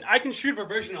 but I can shoot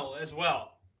provisional as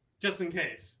well, just in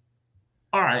case.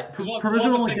 All right,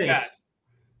 provisional in case. Back.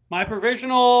 My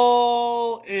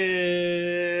provisional is.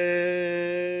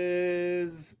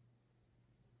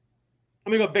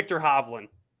 I'm gonna go Victor Hovland.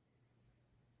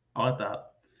 I like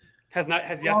that. Has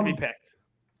yet to be picked.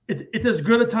 It's as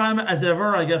good a time as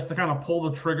ever, I guess, to kind of pull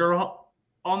the trigger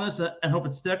on this and hope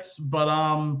it sticks. But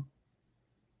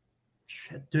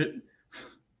shit, dude,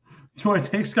 do I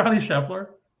take Scotty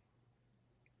Scheffler?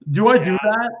 Do I do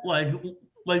that? Like,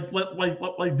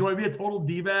 do I be a total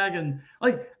d-bag? And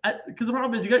because the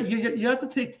problem is you have to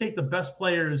take the best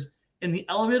players in the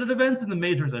elevated events and the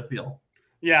majors. I feel.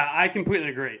 Yeah, I completely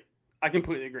agree.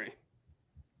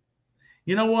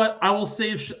 You know what? I will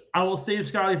save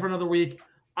Scotty for another week.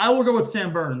 I will go with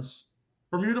Sam Burns.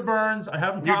 Bermuda Burns. I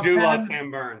haven't. You do love Sam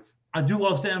Burns. I do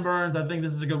love Sam Burns. I think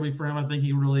this is a good week for him. I think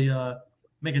he really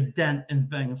make a dent in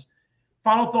things.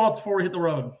 Final thoughts before we hit the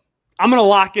road. I'm going to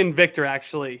lock in Victor,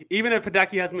 actually. Even if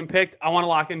Hideki hasn't been picked, I want to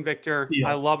lock in Victor. Yeah.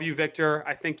 I love you, Victor.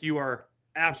 I think you are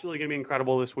absolutely going to be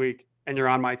incredible this week, and you're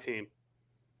on my team.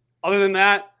 Other than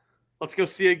that, let's go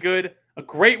see a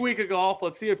great week of golf.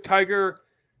 Let's see if Tiger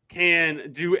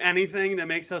can do anything that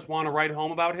makes us want to write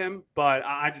home about him, but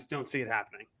I just don't see it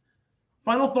happening.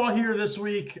 Final thought here this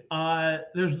week.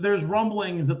 There's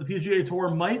rumblings that the PGA Tour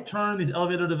might turn these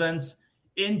elevated events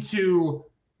into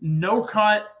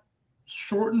no-cut,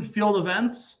 shortened field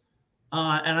events,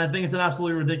 and I think it's an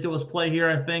absolutely ridiculous play here.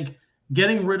 I think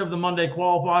getting rid of the Monday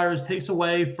qualifiers takes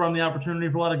away from the opportunity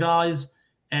for a lot of guys,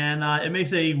 and it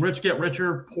makes a rich get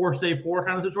richer, poor stay poor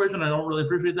kind of situation. I don't really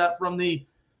appreciate that from the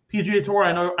PGA Tour.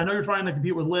 I know you're trying to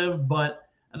compete with LIV, but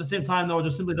at the same time, though, it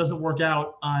just simply doesn't work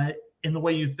out in the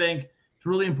way you think. It's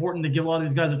really important to give a lot of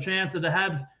these guys a chance and to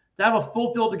have a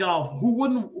full field of golf. Who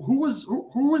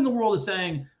in the world is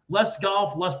saying less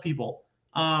golf, less people?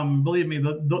 Believe me,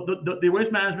 the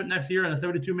waste management next year in a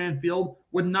 72-man field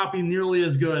would not be nearly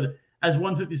as good as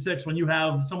 156 when you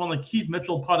have someone like Keith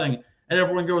Mitchell putting and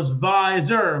everyone goes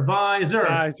visor. Like he's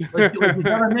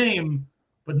got a name,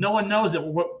 but no one knows it.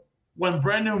 When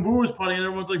Brandon Wu is putting,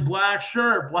 everyone's like black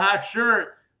shirt.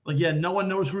 Like, yeah, no one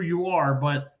knows who you are,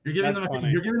 but you're giving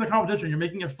the competition. You're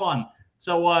making it fun.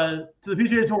 So to the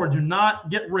PGA Tour, do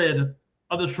not get rid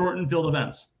of the shortened field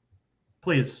events,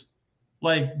 please.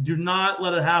 Like, do not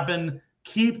let it happen.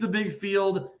 Keep the big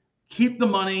field. Keep the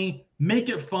money. Make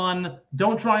it fun.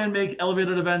 Don't try and make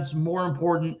elevated events more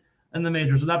important than the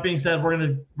majors. So that being said, we're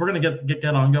gonna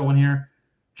get on going here.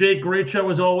 Jake, great show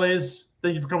as always.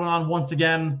 Thank you for coming on once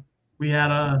again. We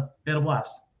had a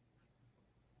blast.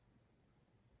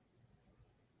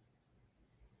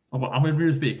 I'm waiting for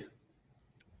you to speak.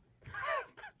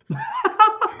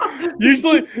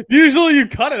 Usually you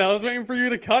cut it. I was waiting for you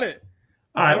to cut it.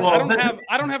 All right.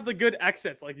 I don't have the good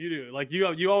exits like you do. Like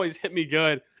you always hit me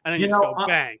good, and then you just go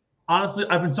bang. honestly,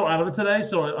 I've been so out of it today,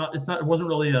 so it wasn't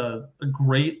really a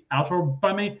great outro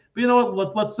by me. But you know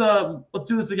what? Let's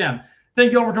do this again.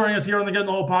 Thank you all for joining us here on the Get in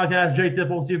the Hole podcast. Jake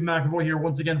Dipple, Steve McAvoy here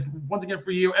once again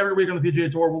for you every week on the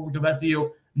PGA Tour. We'll come back to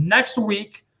you next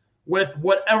week with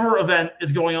whatever event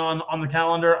is going on the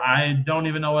calendar. I don't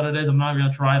even know what it is. I'm not going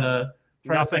to try to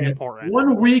Nothing say important.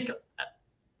 1 week.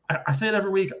 I say it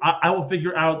every week. I will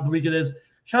figure out the week it is.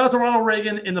 Shout out to Ronald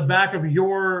Reagan in the back of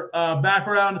your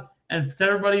background. And to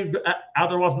everybody out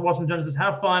there watching Genesis,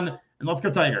 have fun and let's go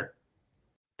Tiger.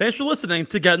 Thanks for listening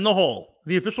to Get in the Hole,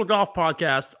 the official golf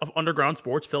podcast of Underground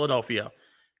Sports Philadelphia.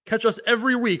 Catch us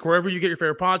every week wherever you get your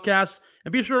favorite podcasts,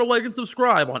 and be sure to like and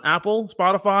subscribe on Apple,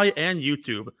 Spotify, and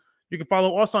YouTube. You can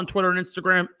follow us on Twitter and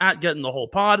Instagram at Get in the Hole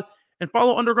Pod, and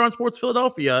follow Underground Sports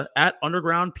Philadelphia at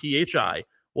Underground PHI.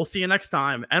 We'll see you next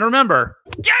time, and remember,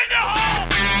 get in the hole!